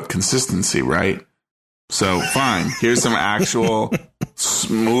know about consistency, right? So fine, here's some actual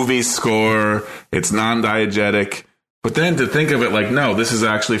movie score. It's non-diegetic. But then to think of it like, no, this is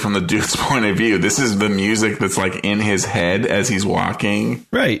actually from the dude's point of view. This is the music that's like in his head as he's walking.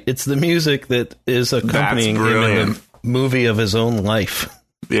 Right. It's the music that is accompanying him in the movie of his own life.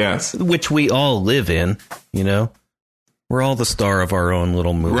 Yes. Which we all live in, We're all the star of our own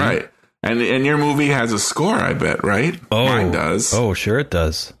little movie. Right. And your movie has a score, I bet, right? Oh, mine does. Oh, sure it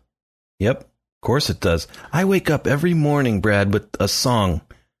does. Yep. Of course it does. I wake up every morning, Brad, with a song.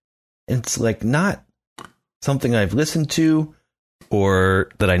 It's like not something I've listened to or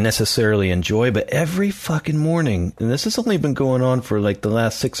that I necessarily enjoy, but every fucking morning, and this has only been going on for like the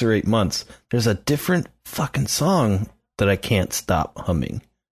last 6 or 8 months, there's a different fucking song that I can't stop humming.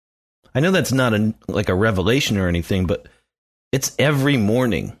 I know that's not a revelation or anything, but it's every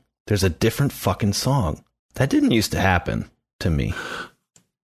morning there's a different fucking song. That didn't used to happen to me.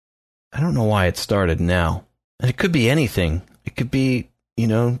 I don't know why it started now. And it could be anything. It could be,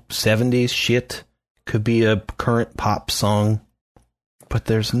 70s shit. It could be a current pop song. But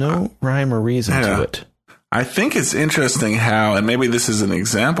there's no rhyme or reason to it. I think it's interesting how, and maybe this is an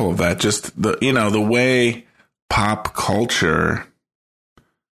example of that, just the way pop culture,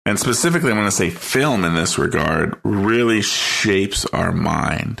 and specifically I'm going to say film in this regard, really shapes our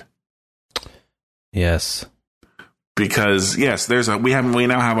mind. Yes. Because yes, we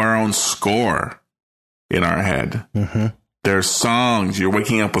now have our own score in our head. Mm-hmm. There's songs. You're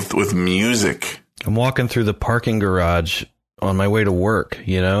waking up with music. I'm walking through the parking garage on my way to work,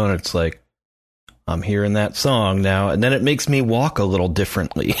 and it's like, I'm hearing that song now, and then it makes me walk a little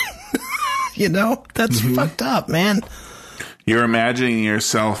differently. That's fucked up, man. You're imagining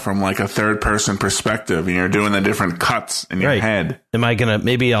yourself from like a third person perspective, and you're doing the different cuts in your head. Am I gonna?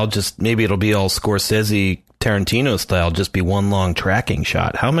 Maybe it'll be all Scorsese, Tarantino style, just be one long tracking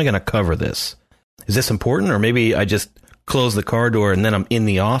shot. How am I gonna cover this? Is this important, or maybe I just close the car door and then I'm in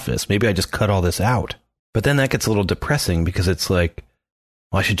the office? Maybe I just cut all this out. But then that gets a little depressing because it's like,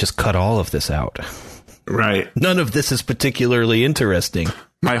 well, I should just cut all of this out. Right. None of this is particularly interesting.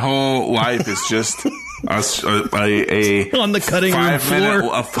 My whole life is just a on the cutting room floor.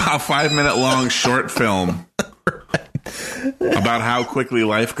 A 5-minute long short film about how quickly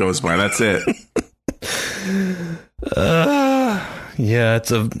life goes by. That's it. Yeah, it's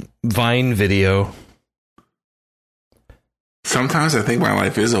a Vine video. Sometimes I think my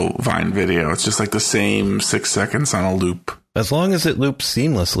life is a Vine video. It's just like the same 6 seconds on a loop. As long as it loops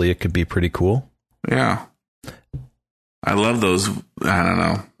seamlessly, it could be pretty cool. Yeah. I love those. I don't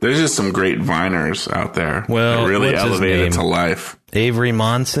know. There's just some great Viners out there. Well, that really elevate it to life. Avery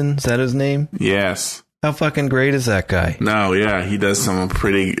Monson, is that his name? Yes. How fucking great is that guy? No, yeah, he does some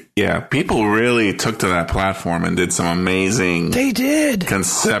pretty. Yeah, people really took to that platform and did some amazing. They did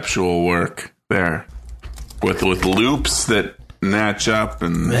conceptual work there with loops that match up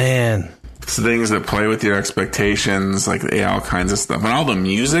and things that play with your expectations, like all kinds of stuff, and all the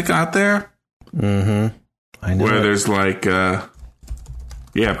music out there. Mm-hmm. I know. Where there's like,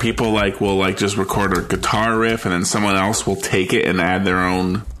 people will just record a guitar riff, and then someone else will take it and add their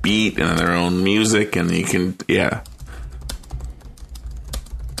own beat and their own music, and you can,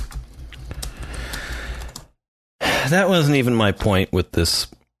 That wasn't even my point with this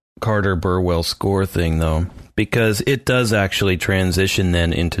Carter Burwell score thing, though, because it does actually transition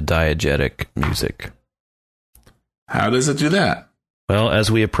then into diegetic music. How does it do that? Well,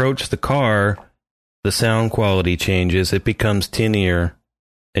 as we approach the car, the sound quality changes, it becomes tinnier,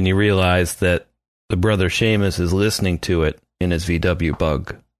 and you realize that the brother Seamus is listening to it in his VW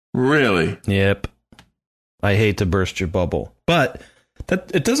Bug. Really? Yep. I hate to burst your bubble. But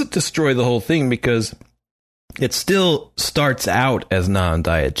it doesn't destroy the whole thing because it still starts out as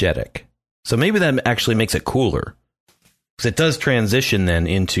non-diegetic. So maybe that actually makes it cooler. Because it does transition then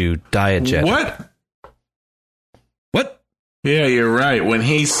into diegetic. What? What? Yeah, you're right. When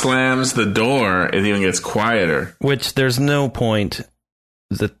he slams the door, it even gets quieter. Which there's no point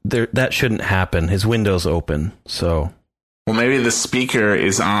that shouldn't happen. His window's open, so. Well, maybe the speaker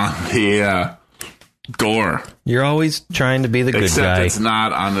is on the door. You're always trying to be the good Except guy. It's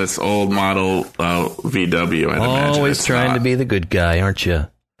not on this old model VW. I'd always trying to be the good guy, aren't you?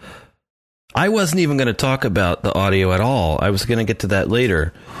 I wasn't even going to talk about the audio at all. I was going to get to that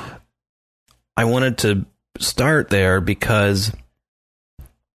later. I wanted to start there because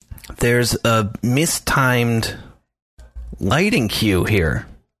there's a mistimed lighting cue here.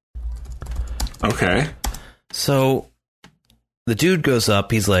 Okay. So the dude goes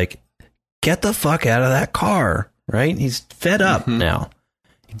up. He's like, get the fuck out of that car, right? He's fed up now.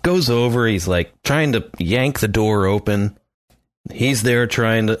 He goes over. He's like trying to yank the door open. He's there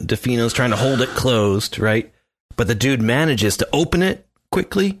DeFino's trying to hold it closed, right? But the dude manages to open it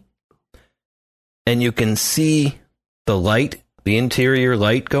quickly. And you can see the light, the interior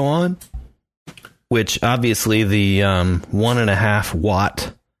light go on, which obviously the 1.5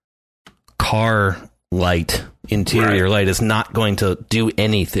 watt car light, interior light, is not going to do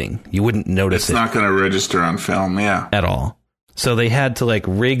anything. You wouldn't notice it. It's not going to register on film, at all. So they had to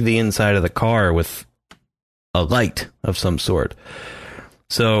rig the inside of the car with a light of some sort.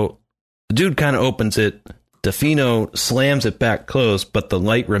 So the dude kind of opens it. DeFino slams it back closed, but the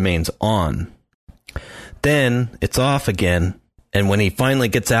light remains on. Then it's off again, and when he finally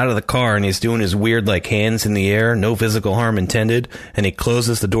gets out of the car and he's doing his weird hands in the air, no physical harm intended, and he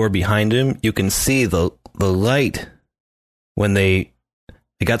closes the door behind him, you can see the light when they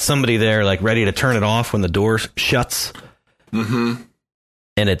got somebody there ready to turn it off when the door shuts. Mm-hmm.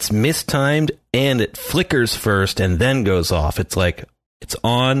 And it's mistimed, and it flickers first and then goes off. It's it's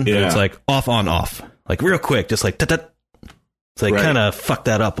on, and it's off, on, off. Real quick, just tut-tut. It's kind of fuck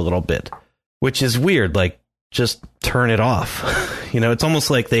that up a little bit. Which is weird, just turn it off. It's almost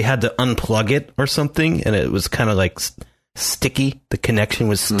like they had to unplug it or something, and it was kind of sticky. The connection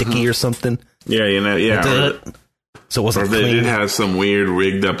was sticky or something. Yeah, So it wasn't Or they clean. did have some weird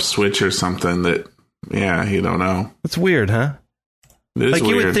rigged up switch or something that, yeah, you don't know. It's weird, huh? It is Like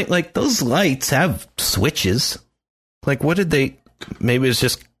weird. you would think, like those lights have switches. Like what did they? Maybe it's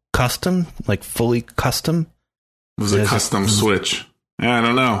just custom, like fully custom, It was a custom switch. Yeah, I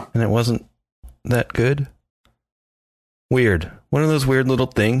don't know. and it wasn't that good. Weird. One of those weird little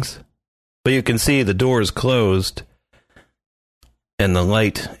things. But you can see the door is closed, and the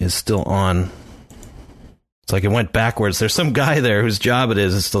light is still on. It's like it went backwards. There's some guy there whose job it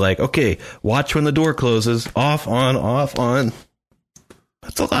is to like, okay, watch when the door closes. Off, on, off, on.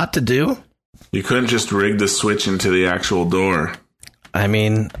 That's a lot to do. You couldn't just rig the switch into the actual door. I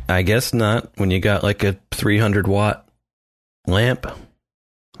mean, I guess not when you got like a 300 watt lamp.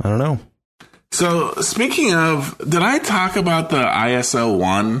 I don't know. So, speaking of, did I talk about the ISO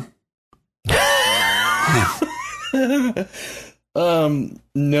 1?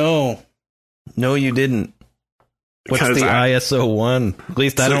 No. No, you didn't. What's Because the ISO 1? At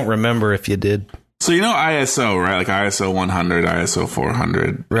least I don't remember if you did. So, you know ISO, right? Like ISO 100, ISO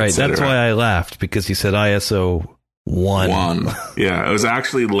 400. Right, that's why I laughed, because you said ISO 1. Yeah, it was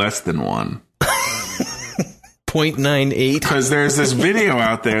actually less than 1. 0.98. Because there's this video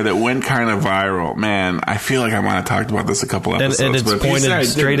out there that went kind of viral. Man, I feel like I might have talked about this a couple episodes. And it's but if you pointed said-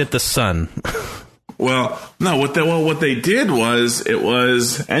 straight at the sun. Well, no, what they did was,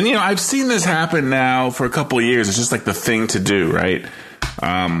 and you know, I've seen this happen now for a couple of years. It's just like the thing to do, right?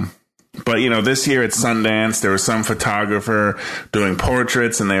 But you know, this year at Sundance, there was some photographer doing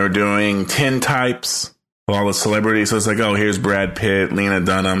portraits, and they were doing tintypes of all the celebrities. So it's like, oh, here's Brad Pitt, Lena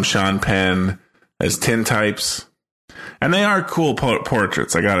Dunham, Sean Penn as tintypes, and they are cool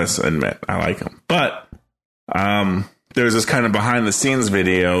portraits. I gotta admit, I like them. But there's this kind of behind the scenes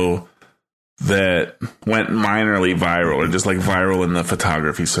video that went minorly viral, or just like viral in the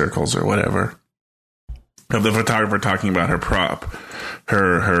photography circles or whatever, of the photographer talking about her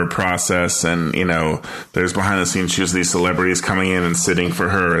process. And you know, there's behind the scenes shoots, these celebrities coming in and sitting for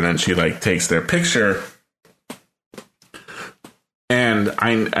her, and then she like takes their picture, and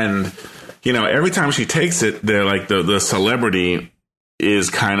you know, every time she takes it, they're like the celebrity is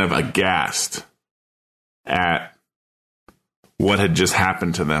kind of aghast at what had just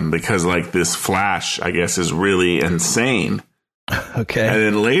happened to them, because like this flash, I guess, is really insane. Okay. And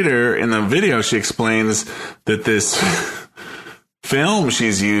then later in the video, she explains that this film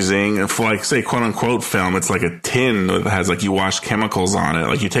she's using for, like, say, quote unquote film, it's like a tin that has like, you wash chemicals on it.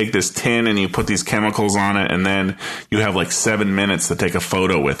 Like you take this tin and you put these chemicals on it, and then you have like 7 minutes to take a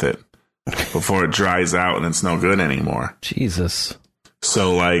photo with it before it dries out and it's no good anymore. Jesus.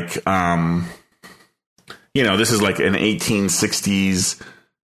 So like, you know, this is like an 1860s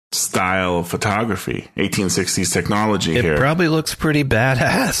style of photography, 1860s technology It here. probably looks pretty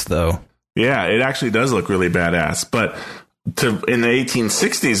badass, though. Yeah, it actually does look really badass. But in the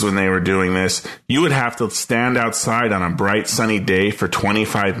 1860s, when they were doing this, you would have to stand outside on a bright, sunny day for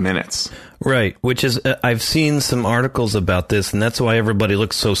 25 minutes. Right, which is, I've seen some articles about this, and that's why everybody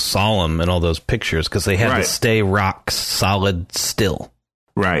looks so solemn in all those pictures, because they had Right. to stay rock solid still.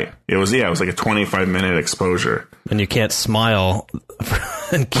 Right. It was like a 25-minute exposure. And you can't smile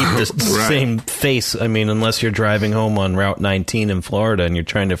and keep the Right. same face. I mean, unless you're driving home on Route 19 in Florida and you're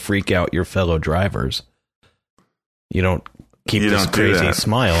trying to freak out your fellow drivers. You don't keep You this don't do crazy that.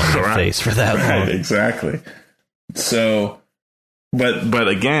 smile on your Right. face for that long. Exactly. So, but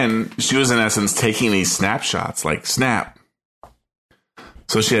again, she was in essence taking these snapshots, like snap.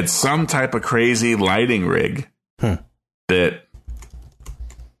 So she had some type of crazy lighting rig that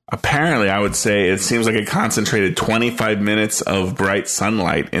apparently, I would say, it seems like it concentrated 25 minutes of bright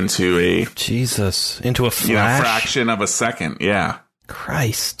sunlight into a Into a flash? fraction of a second. Yeah.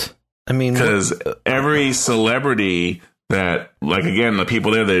 Christ. I mean, Because every celebrity that, like, again, the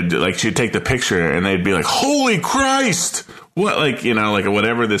people there, they'd like, she'd take the picture and they'd be like, holy Christ! What, like, you know, like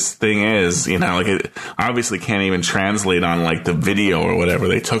whatever this thing is, you know, like it obviously can't even translate on like the video or whatever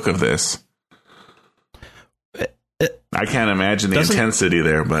they took of this. I can't imagine the intensity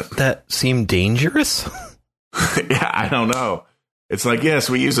there, but that seem dangerous? yeah, I don't know. It's like, yes,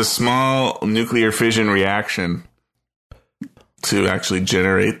 we use a small nuclear fission reaction to actually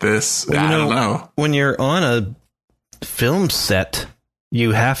generate this. Well, I don't know. When you're on a film set,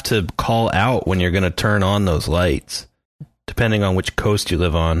 you have to call out when you're going to turn on those lights. Depending on which coast you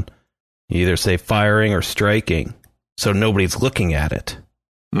live on, you either say firing or striking, so nobody's looking at it.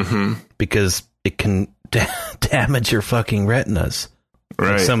 Mm-hmm. Because it can damage your fucking retinas.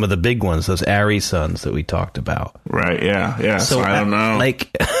 Right. Like some of the big ones, those Ari Suns that we talked about. Right, yeah. So I don't know.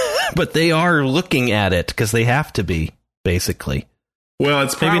 Like, but they are looking at it because they have to be, basically. Well,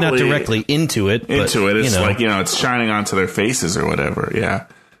 it's maybe probably not directly into it. It's but, like, it's shining onto their faces or whatever. Yeah.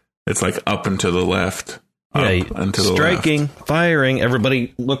 It's like up and to the left. Yeah, and to the striking, left. firing,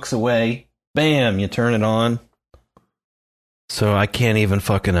 everybody looks away. Bam, you turn it on. So I can't even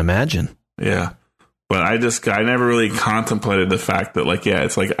fucking imagine. Yeah. But I never really contemplated the fact that, like, yeah,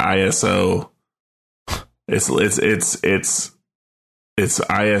 it's like ISO. It's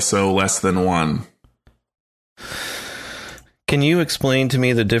ISO less than 1. Can you explain to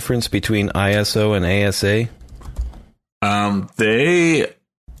me the difference between ISO and ASA?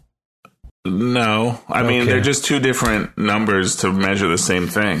 No. I mean, they're just two different numbers to measure the same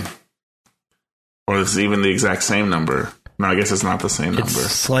thing. Or it's even the exact same number. No, I guess it's not the same number.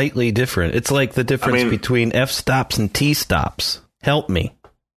 It's slightly different. It's like the difference between f-stops and t-stops. Help me.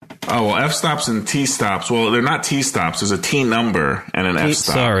 Oh, well, f-stops and t-stops. Well, they're not t-stops. There's a t number and an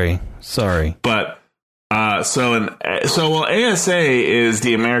f-stop. Sorry. But, ASA is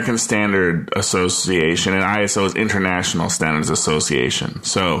the American Standard Association, and ISO is International Standards Association.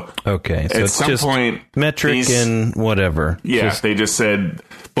 So, okay, so at it's some just point, metric and whatever. Yeah, they just said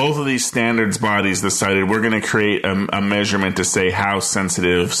both of these standards bodies decided we're going to create a measurement to say how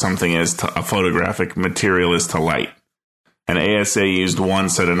sensitive something is to a photographic material is to light. And ASA used one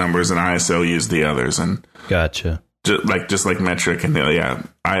set of numbers, and ISO used the others. And gotcha. Just like metric, and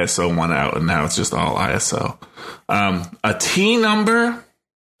ISO won out, and now it's just all ISO. A T number.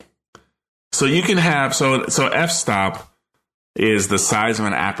 So you can have so f-stop is the size of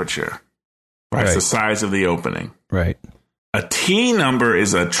an aperture, right? It's the size of the opening, right? A T number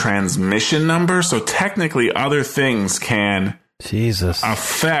is a transmission number, so technically other things can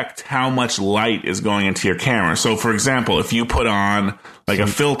affect how much light is going into your camera. So, for example, if you put on like a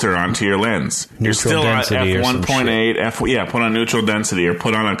filter onto your lens, you're still at f1.8, put on neutral density or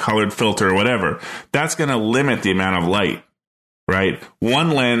put on a colored filter or whatever. That's going to limit the amount of light, right?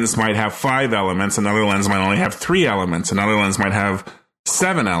 One lens might have 5 elements, another lens might only have 3 elements, another lens might have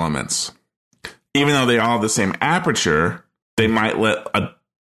 7 elements. Even though they all have the same aperture, they might let a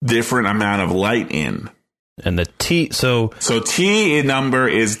different amount of light in. And the T T number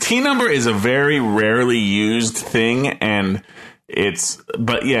is a very rarely used thing, and in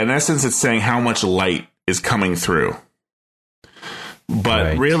essence it's saying how much light is coming through.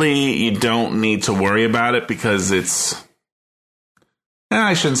 But really you don't need to worry about it because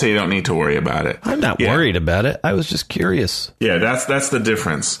I shouldn't say you don't need to worry about it. I'm not worried about it. I was just curious. Yeah, that's the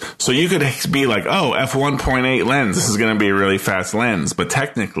difference. So you could be like, oh, f1.8 lens, this is going to be a really fast lens, but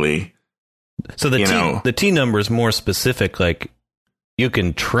technically. So the T number is more specific. Like you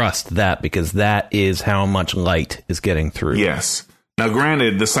can trust that because that is how much light is getting through. Yes. Now,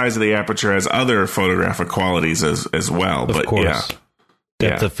 granted, the size of the aperture has other photographic qualities as well. Of course.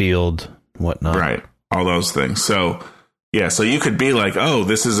 Depth of field, whatnot. Right. All those things. So, yeah. So you could be like, oh,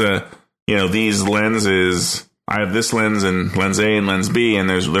 this is these lenses. I have this lens and lens A and lens B, and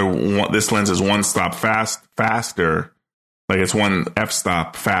this lens is one stop faster. Like it's one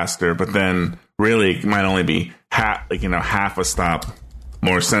f-stop faster, but then really it might only be half a stop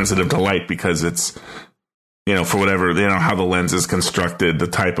more sensitive to light because it's, for whatever, how the lens is constructed, the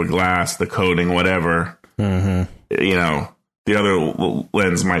type of glass, the coating, whatever. Mm-hmm. The other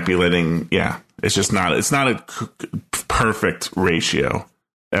lens might be letting, it's not a perfect ratio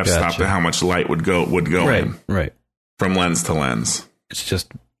f-stop to how much light would go in. Right. From lens to lens. It's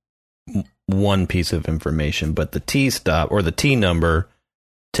just one piece of information, but the T-stop or the T number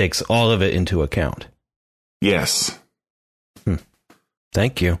takes all of it into account. Yes.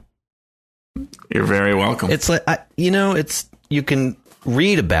 Thank you. You're very welcome. It's like, you can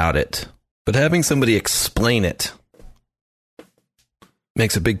read about it, but having somebody explain it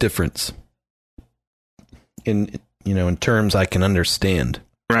makes a big difference in terms I can understand.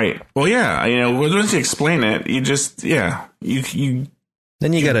 Right. Well, yeah, once you explain it, you just, you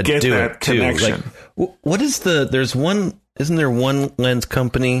then you got to do it too. Connection. Like, what is isn't there one lens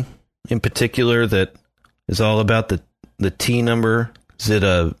company in particular that is all about the T number? Is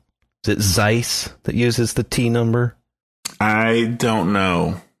it Zeiss that uses the T number? I don't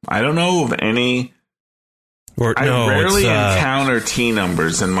know. I don't know of any. I rarely encounter T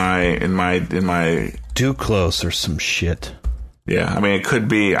numbers in my Too close or some shit. Yeah, I mean it could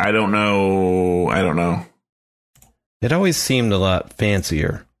be. I don't know. It always seemed a lot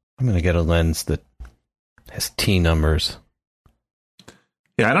fancier. I'm going to get a lens that has T numbers.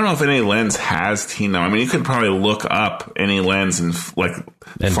 Yeah, I don't know if any lens has T number. I mean, you could probably look up any lens and find,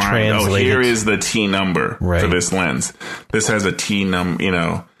 here is the T number for this lens. This has a T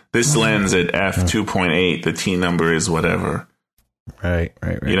number, this lens at f2.8, the T number is whatever. Right.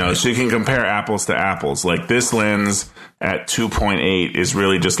 You know, so you can compare apples to apples. Like this lens at 2.8 is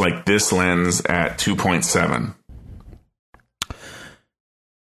really just like this lens at 2.7.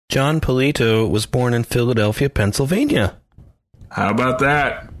 John Polito was born in Philadelphia, Pennsylvania. How about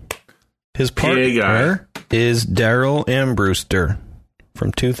that? His PA partner is Daryl Ambrewster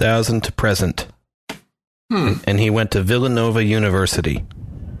from 2000 to present. And he went to Villanova University.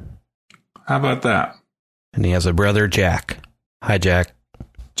 How about that? And he has a brother, Jack. Hi, Jack.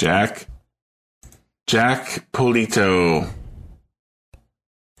 Jack Polito.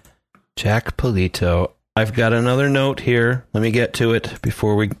 Jack Polito. I've got another note here. Let me get to it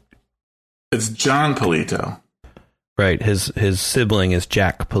before we... It's John Polito. Right, his sibling is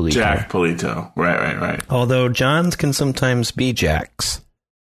Jack Polito. Jack Polito. Right. Although Johns can sometimes be Jacks.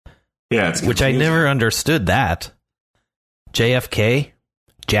 Yeah, it's which I never understood that. JFK?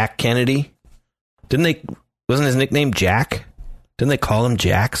 Jack Kennedy? Wasn't his nickname Jack? Didn't they call him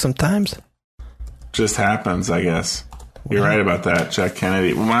Jack sometimes? Just happens, I guess. You're right about that, Jack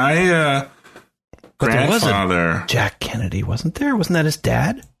Kennedy. My grandfather... Jack Kennedy, wasn't there? Wasn't that his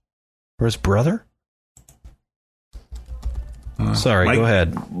dad? Or his brother? Sorry, go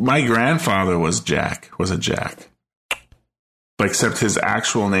ahead. My grandfather was a Jack. But except his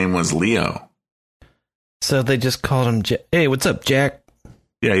actual name was Leo. So they just called him Jack. Hey, what's up, Jack?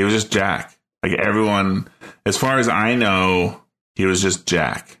 Yeah, he was just Jack. Like everyone, as far as I know, he was just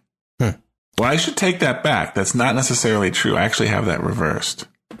Jack. Well, I should take that back. That's not necessarily true. I actually have that reversed.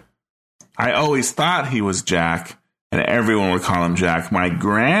 I always thought he was Jack, and everyone would call him Jack. My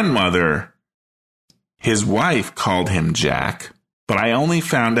grandmother, his wife, called him Jack, but I only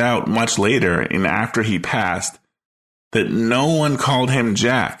found out much later, and after he passed, that no one called him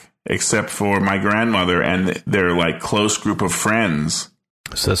Jack except for my grandmother and their like close group of friends.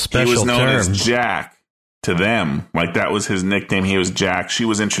 It's a special He was known term. as Jack to them. Like that was his nickname. He was Jack. She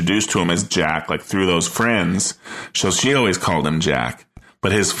was introduced to him as Jack, like through those friends. So she always called him Jack.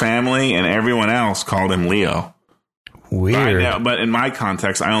 But his family and everyone else called him Leo. Weird. But in my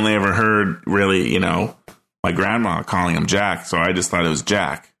context, I only ever heard really, my grandma calling him Jack. So I just thought it was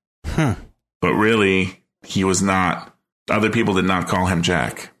Jack. But really, he was not. Other people did not call him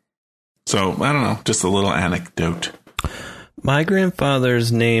Jack. So I don't know. Just a little anecdote. My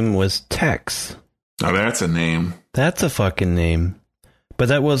grandfather's name was Tex. Oh, that's a name. That's a fucking name. But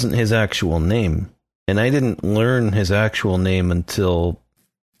that wasn't his actual name. And I didn't learn his actual name until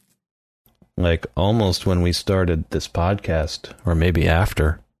like almost when we started this podcast, or maybe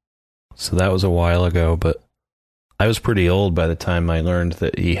after. So that was a while ago, but I was pretty old by the time I learned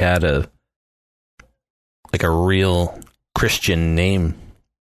that he had a real Christian name.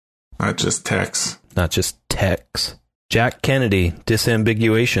 Not just Tex. Not just Tex. Jack Kennedy,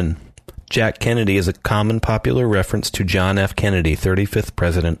 disambiguation. Jack Kennedy is a common popular reference to John F. Kennedy, 35th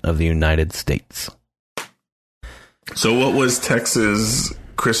President of the United States. So what was Tex's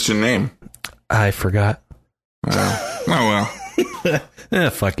Christian name? I forgot. Oh well.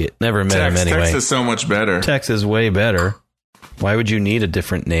 Fuck it. Never met him anyway. Tex is so much better. Tex is way better. Why would you need a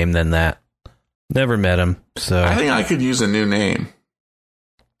different name than that? Never met him, so... I think I could use a new name.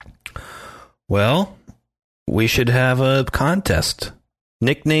 Well, we should have a contest.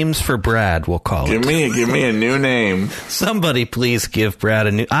 Nicknames for Brad, we'll call it. Give me a new name. Somebody please give Brad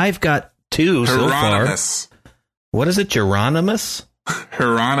a new... I've got two so far. Hieronymus. What is it, Geronimus?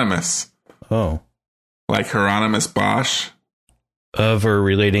 Hieronymus. Oh. Like Hieronymus Bosch? Of or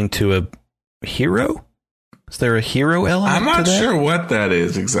relating to a hero? Is there a hero element I'm not to that? sure what that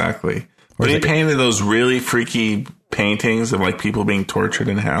is exactly. But he painted those really freaky paintings of like people being tortured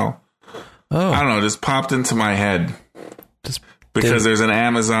in hell. Oh. I don't know, just popped into my head. Because there's an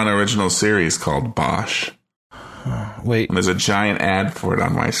Amazon original series called Bosch. Wait. And there's a giant ad for it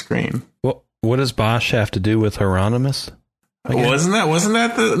on my screen. What does Bosch have to do with Hieronymus? Wasn't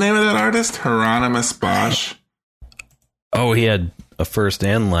that the name of that artist? Hieronymus Bosch? Oh, he had a first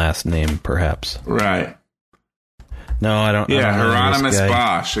and last name, perhaps. Right. No, I don't. Yeah, I don't know Hieronymus this guy.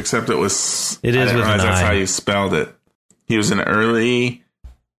 Bosch, except it was... It is I didn't with realize an that's I. how you spelled it. He was an early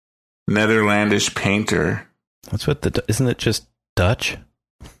Netherlandish painter. That's what isn't it just Dutch?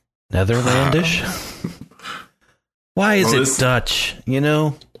 Netherlandish? Why is it Dutch?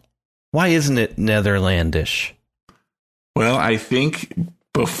 Why isn't it Netherlandish? Well, I think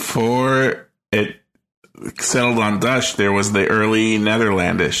before it settled on Dutch, there was the early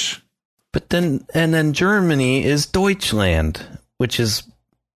Netherlandish. But then Germany is Deutschland, which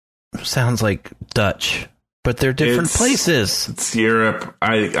sounds like Dutch, but they're different places. It's Europe.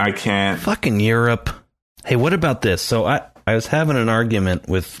 I can't. Fucking Europe. Hey, what about this? So I was having an argument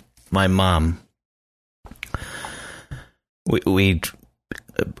with my mom. we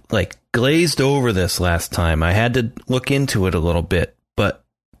like glazed over this last time. I had to look into it a little bit, but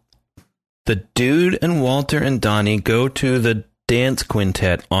the dude and Walter and Donnie go to the dance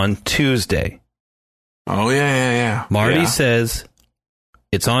quintet on Tuesday. Oh, yeah. Marty says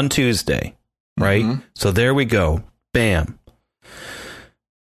it's on Tuesday, right? Mm-hmm. So there we go. Bam.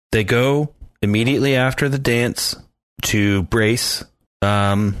 They go immediately after the dance to brace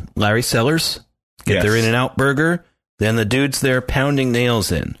Larry Sellers, get their In-N-Out burger. Then the dude's there pounding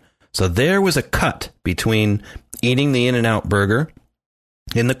nails in. So there was a cut between eating the In-N-Out burger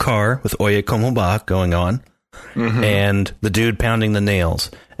in the car with Oye Como Va going on and the dude pounding the nails.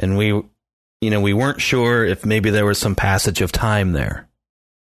 And we weren't sure if maybe there was some passage of time there.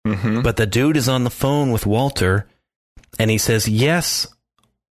 Mm-hmm. But the dude is on the phone with Walter and he says, yes,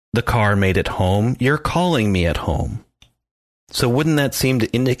 the car made it home. You're calling me at home. So wouldn't that seem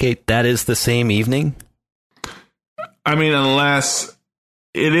to indicate that is the same evening? I mean, unless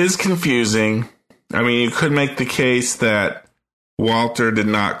it is confusing. I mean, you could make the case that Walter did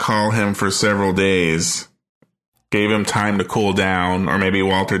not call him for several days, gave him time to cool down, or maybe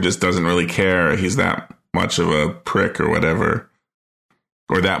Walter just doesn't really care. He's that much of a prick or whatever,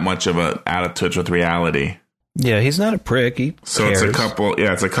 or that much of a out of touch with reality. Yeah, he's not a prick. He cares.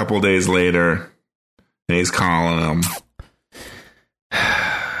 It's a couple days later, and he's calling him.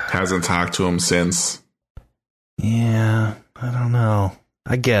 Hasn't talked to him since. Yeah, I don't know.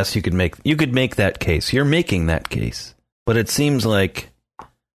 I guess you could make that case. You're making that case. But it seems like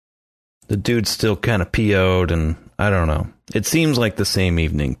the dude's still kind of PO'd, and I don't know. It seems like the same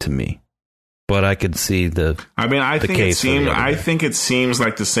evening to me. But I could see I think it seems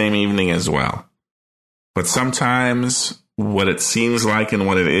like the same evening as well. But sometimes what it seems like and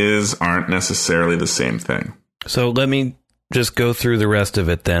what it is aren't necessarily the same thing. So let me just go through the rest of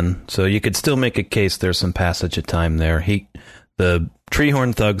it then. So you could still make a case there's some passage of time there. The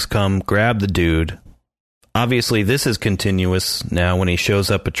Treehorn thugs come, grab the dude. Obviously, this is continuous now when he shows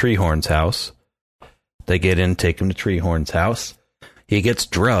up at Treehorn's house. They get in, take him to Treehorn's house. He gets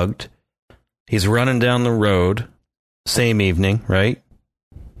drugged. He's running down the road. Same evening, right?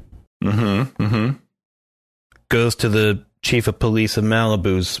 Mm-hmm. Mm-hmm. Goes to the chief of police of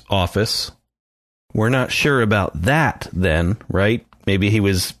Malibu's office. We're not sure about that then, right? Maybe he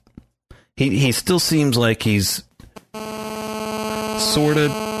was... He still seems like he's sort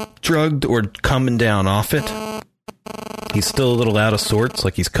of drugged or coming down off it. He's still a little out of sorts,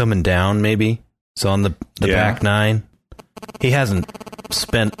 like he's coming down maybe. So on the back nine. He hasn't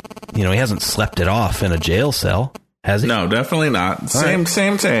he hasn't slept it off in a jail cell, has he? No, definitely not. Same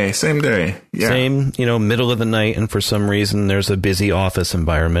day. Yeah. Same, middle of the night, and for some reason there's a busy office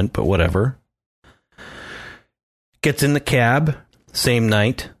environment, but whatever. Gets in the cab, same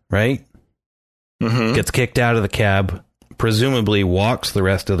night, right? Mm-hmm. Gets kicked out of the cab, presumably walks the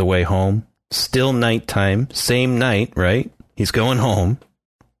rest of the way home. Still nighttime, same night, right? He's going home.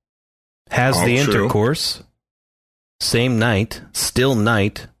 Has the intercourse, same night, still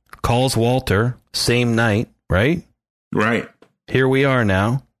night. Calls Walter, same night, right? Right. Here we are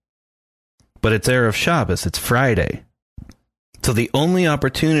now. But it's Erev Shabbos, it's Friday. So the only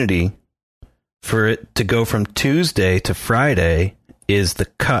opportunity for it to go from Tuesday to Friday is the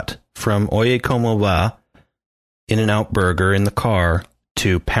cut from Oye Como Va, In-N-Out burger in the car,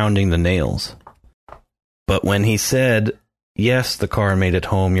 to pounding the nails. But when he said, yes, the car made it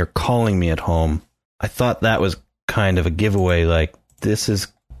home, you're calling me at home, I thought that was kind of a giveaway, like, this is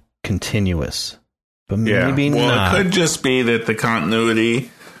continuous. But maybe not. Well, it could just be that the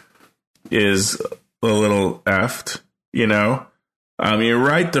continuity is a little effed, You're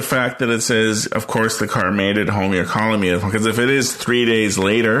right, the fact that it says, of course, the car made it home, you're calling me at home. Because if it is 3 days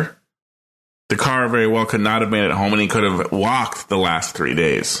later, the car very well could not have made it home, and he could have walked the last 3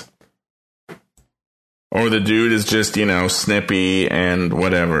 days. Or the dude is just, snippy and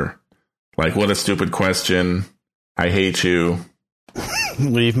whatever. Like, what a stupid question. I hate you.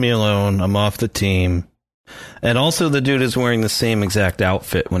 Leave me alone. I'm off the team. And also, the dude is wearing the same exact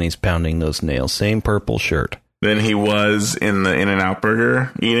outfit when he's pounding those nails. Same purple shirt. Than he was in the In-N-Out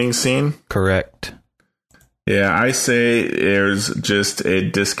burger eating scene? Correct. Yeah, I say there's just a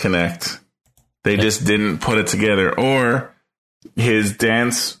disconnect. They just didn't put it together. Or his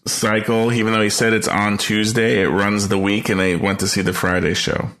dance cycle, even though he said it's on Tuesday, it runs the week, and they went to see the Friday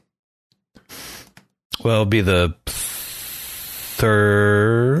show. Well, it'll be the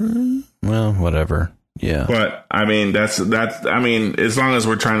third... Well, whatever. Yeah. But, that's as long as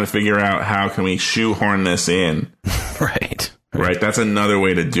we're trying to figure out how can we shoehorn this in. Right. Right, that's another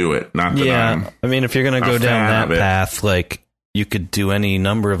way to do it. Not that if you're going to go down that path, like, you could do any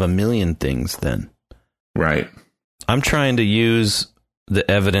number of a million things then. Right. I'm trying to use the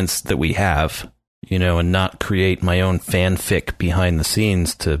evidence that we have, and not create my own fanfic behind the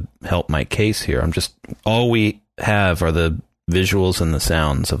scenes to help my case here. All we have are the visuals and the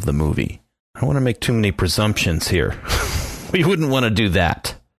sounds of the movie. I don't want to make too many presumptions here. We wouldn't want to do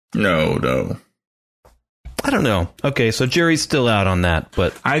that. No. I don't know. Okay, so jury's still out on that,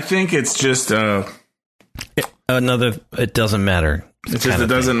 but I think it's just it doesn't matter. It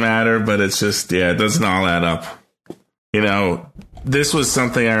doesn't matter, but it's just, it doesn't all add up. This was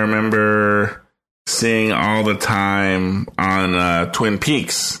something I remember seeing all the time on Twin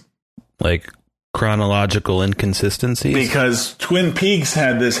Peaks. Like chronological inconsistencies? Because Twin Peaks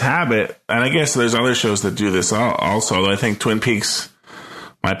had this habit, and I guess there's other shows that do this also, although I think Twin Peaks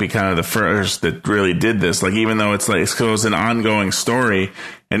might be kind of the first that really did this. Like, even though it was an ongoing story,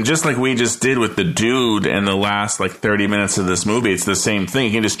 and just like we just did with the dude and the last 30 minutes of this movie, it's the same thing.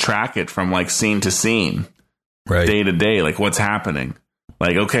 You can just track it from scene to scene, right, day to day, what's happening.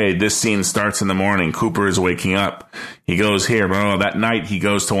 Okay, this scene starts in the morning. Cooper is waking up. He goes here, but that night he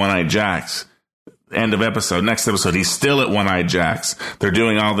goes to One-Eyed Jack's. End of episode. Next episode, he's still at One-Eyed Jack's. They're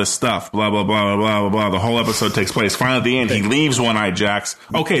doing all this stuff. Blah, blah, blah, blah, blah, blah. The whole episode takes place. Finally, at the end, he leaves One-Eyed Jack's.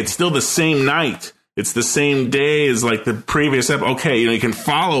 Okay, it's still the same night. It's the same day as the previous episode. Okay, you can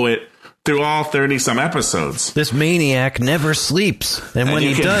follow it through all 30-some episodes. This maniac never sleeps. And when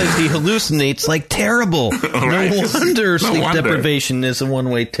he does, he hallucinates like terrible. Right. No wonder sleep deprivation is a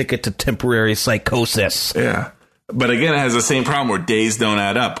one-way ticket to temporary psychosis. Yeah. But again, it has the same problem where days don't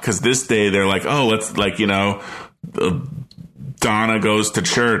add up, because this day they're let's Donna goes to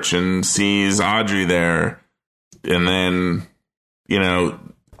church and sees Audrey there. And then,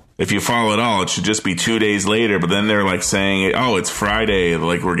 if you follow it all, it should just be 2 days later. But then they're saying, oh, it's Friday.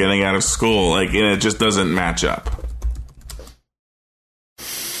 We're getting out of school. It just doesn't match up.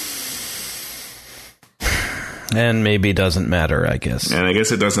 And maybe doesn't matter, I guess. And I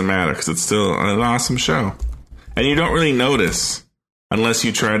guess it doesn't matter because it's still an awesome show. And you don't really notice unless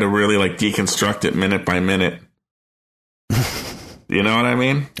you try to really deconstruct it minute by minute. You know what I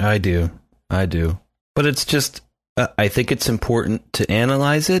mean? I do. But it's just, I think it's important to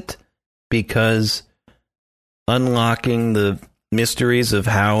analyze it, because unlocking the mysteries of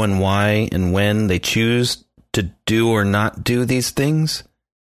how and why and when they choose to do or not do these things,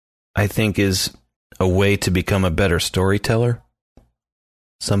 I think is a way to become a better storyteller.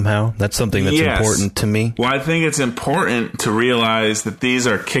 Somehow. That's something that's important to me. Well, I think it's important to realize that these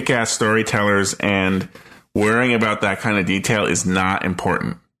are kick-ass storytellers, and worrying about that kind of detail is not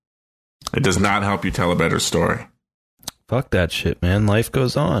important. It does not help you tell a better story. Fuck that shit, man. Life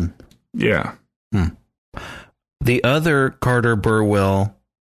goes on. Yeah. The other Carter Burwell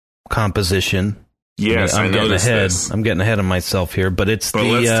composition. Yes, I noticed this. I'm getting ahead of myself here, but let's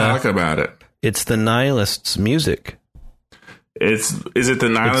talk about it. It's the Nihilists' music. Is it the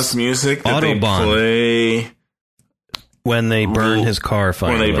Nihilist music that Autobahn. They play when they burn his car?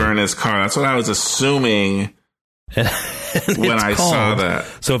 Finally, when they burn his car, that's what I was assuming when I saw that.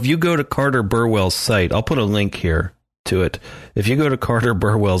 So if you go to Carter Burwell's site, I'll put a link here to it. If you go to Carter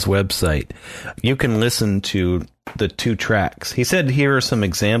Burwell's website, you can listen to the 2 tracks. He said here are some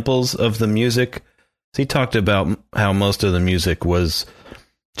examples of the music. So he talked about how most of the music was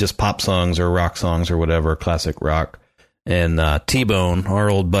just pop songs or rock songs or whatever, classic rock. And T-Bone, our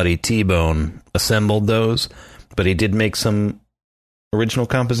old buddy T-Bone, assembled those. But he did make some original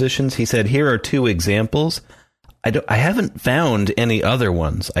compositions. He said, here are 2 examples. I haven't found any other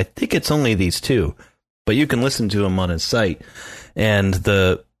ones. I think it's only these 2. But you can listen to them on his site. And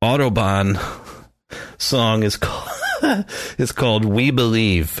the Autobahn song is called We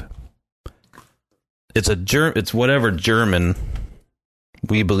Believe. It's whatever German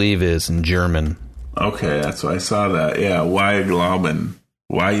We Believe is in German. Okay, that's why I saw that. Yeah, why Glauben?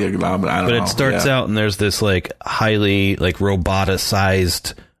 I don't know. But it starts out and there's this highly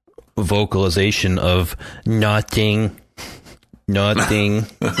roboticized vocalization of nothing.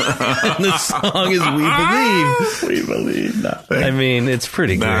 The song is We Believe. We believe nothing. I mean, it's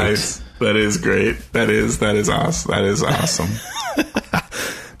pretty nice. Great. That is great. That is awesome. That is awesome.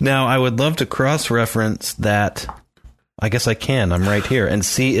 Now, I would love to cross-reference that. I guess I can. I'm right here. And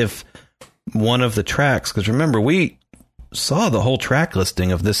see if one of the tracks, because remember, we saw the whole track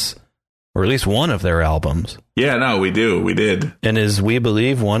listing of this, or at least one of their albums. Yeah, no, we did. And is We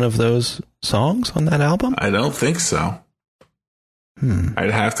Believe one of those songs on that album? I don't think so. I'd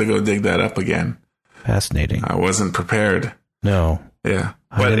have to go dig that up again. Fascinating. I wasn't prepared. No. Yeah.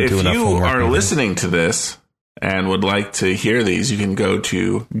 But if you are listening to this and would like to hear these, you can go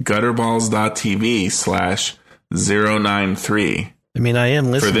to gutterballs.tv/093. I mean, I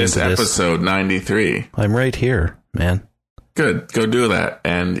am listening to this. For this episode 93. I'm right here. man. Good. Go do that,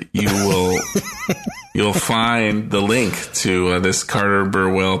 and you will you'll find the link to this Carter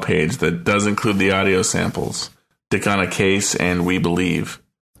Burwell page that does include the audio samples. Dick on a Case and We Believe.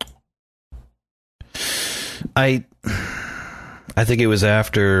 I think it was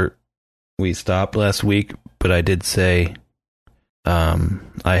after we stopped last week, but I did say I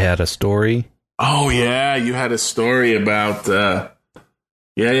had a story. Oh yeah, you had a story about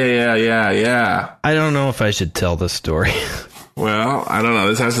yeah. I don't know if I should tell the story. Well, I don't know.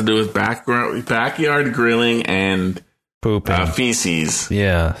 This has to do with backyard grilling and Pooping. feces.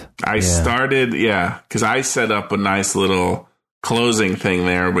 Yeah. I started, because I set up a nice little closing thing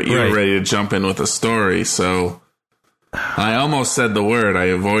there, but you were ready to jump in with a story, so I almost said the word. I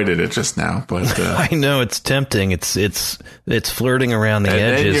avoided it just now, but I know it's tempting. It's flirting around the edges right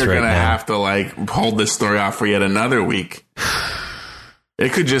now. And then you're gonna have to hold this story off for yet another week.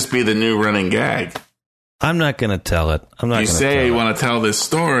 It could just be the new running gag. I'm not going to tell it. You say you want to tell this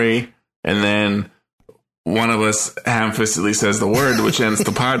story, and then one of us ham-fistedly says the word, which ends the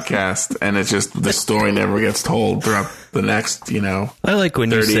podcast, and it's just the story never gets told throughout the next, I like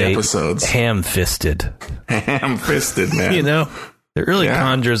when 30 you say episodes. Ham-fisted. Ham-fisted, man. It really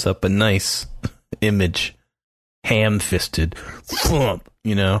conjures up a nice image. Ham-fisted.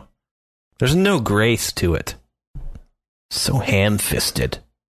 There's no grace to it. So ham-fisted.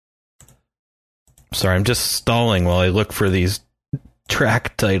 Sorry, I'm just stalling while I look for these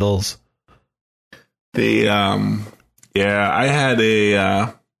track titles. I had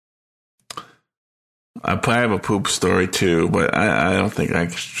I have a poop story too, but I don't think I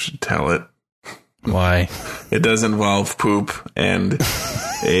should tell it. Why? It does involve poop and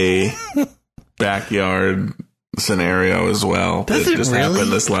a backyard scenario as well. Does it just really?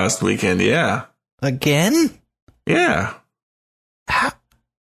 happened this last weekend. Yeah. Again? Yeah.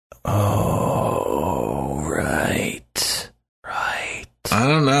 Oh, right. I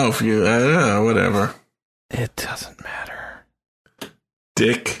don't know if you, I don't know, whatever. It doesn't matter.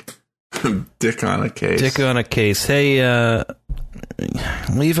 Dick on a Case. Dick on a Case. Hey,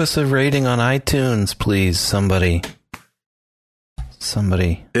 leave us a rating on iTunes, please, somebody.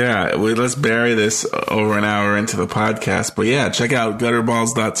 Yeah, let's bury this over an hour into the podcast. But yeah, check out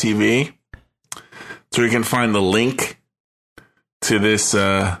gutterballs.tv so you can find the link to this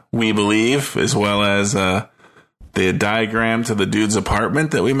We Believe, as well as the diagram to the dude's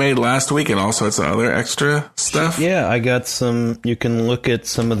apartment that we made last week, and all sorts of other extra stuff. Yeah, I got some. You can look at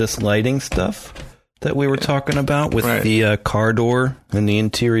some of this lighting stuff that we were talking about with the car door and the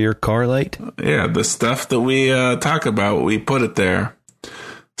interior car light. Yeah, the stuff that we talk about, we put it there.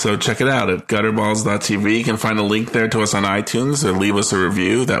 So check it out at gutterballs.tv. You can find a link there to us on iTunes or leave us a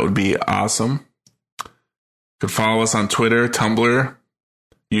review. That would be awesome. You can follow us on Twitter, Tumblr,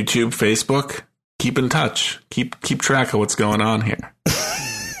 YouTube, Facebook. Keep in touch. Keep track of what's going on here.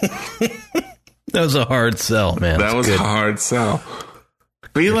 That was a hard sell, man. That was a hard sell.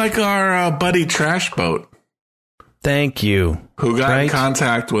 Be like our buddy Trash Boat. Thank you. Who got in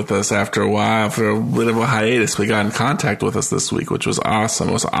contact with us after a while, after a bit of a hiatus. We got in contact with us this week, which was awesome.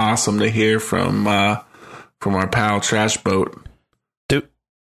 It was awesome to hear from our pal Trash Boat. Do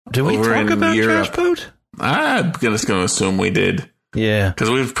we talk about Trash Boat? I'm just going to assume we did. Yeah. Because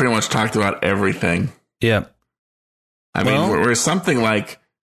we've pretty much talked about everything. Yeah. I mean, we're something like,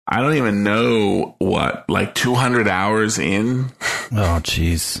 I don't even know what, like 200 hours in. Oh,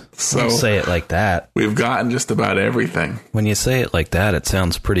 jeez. So don't say it like that. We've gotten just about everything. When you say it like that, it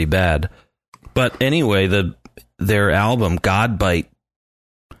sounds pretty bad. But anyway, their album, Godbite,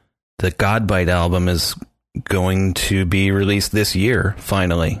 the Godbite album is going to be released this year,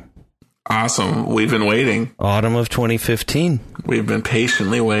 finally. Awesome. We've been waiting. Autumn of 2015. We've been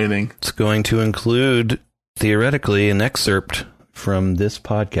patiently waiting. It's going to include, theoretically, an excerpt from this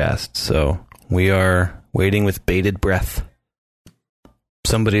podcast. So we are waiting with bated breath.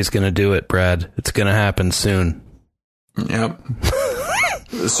 Somebody's going to do it, Brad. It's going to happen soon. Yep.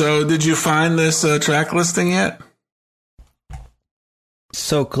 So did you find this track listing yet?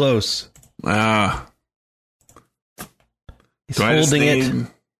 So close. He's holding it.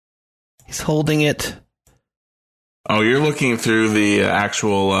 He's holding it. Oh, you're looking through the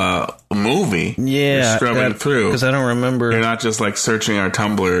actual movie. Yeah. You're scrubbing through. Because I don't remember. You're not just like searching our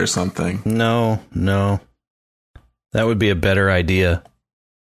Tumblr or something. No. That would be a better idea.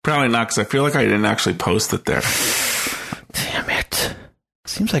 Probably not, because I feel like I didn't actually post it there. Damn it.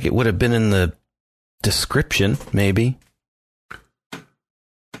 Seems like it would have been in the description, maybe.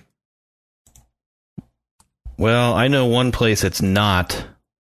 Well, I know one place it's not.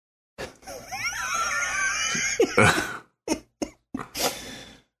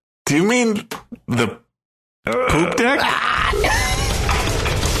 Do you mean the Poop deck?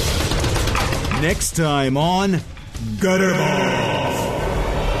 Next time on Gutterball.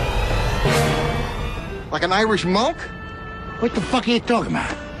 Like an Irish monk? What the fuck are you talking about?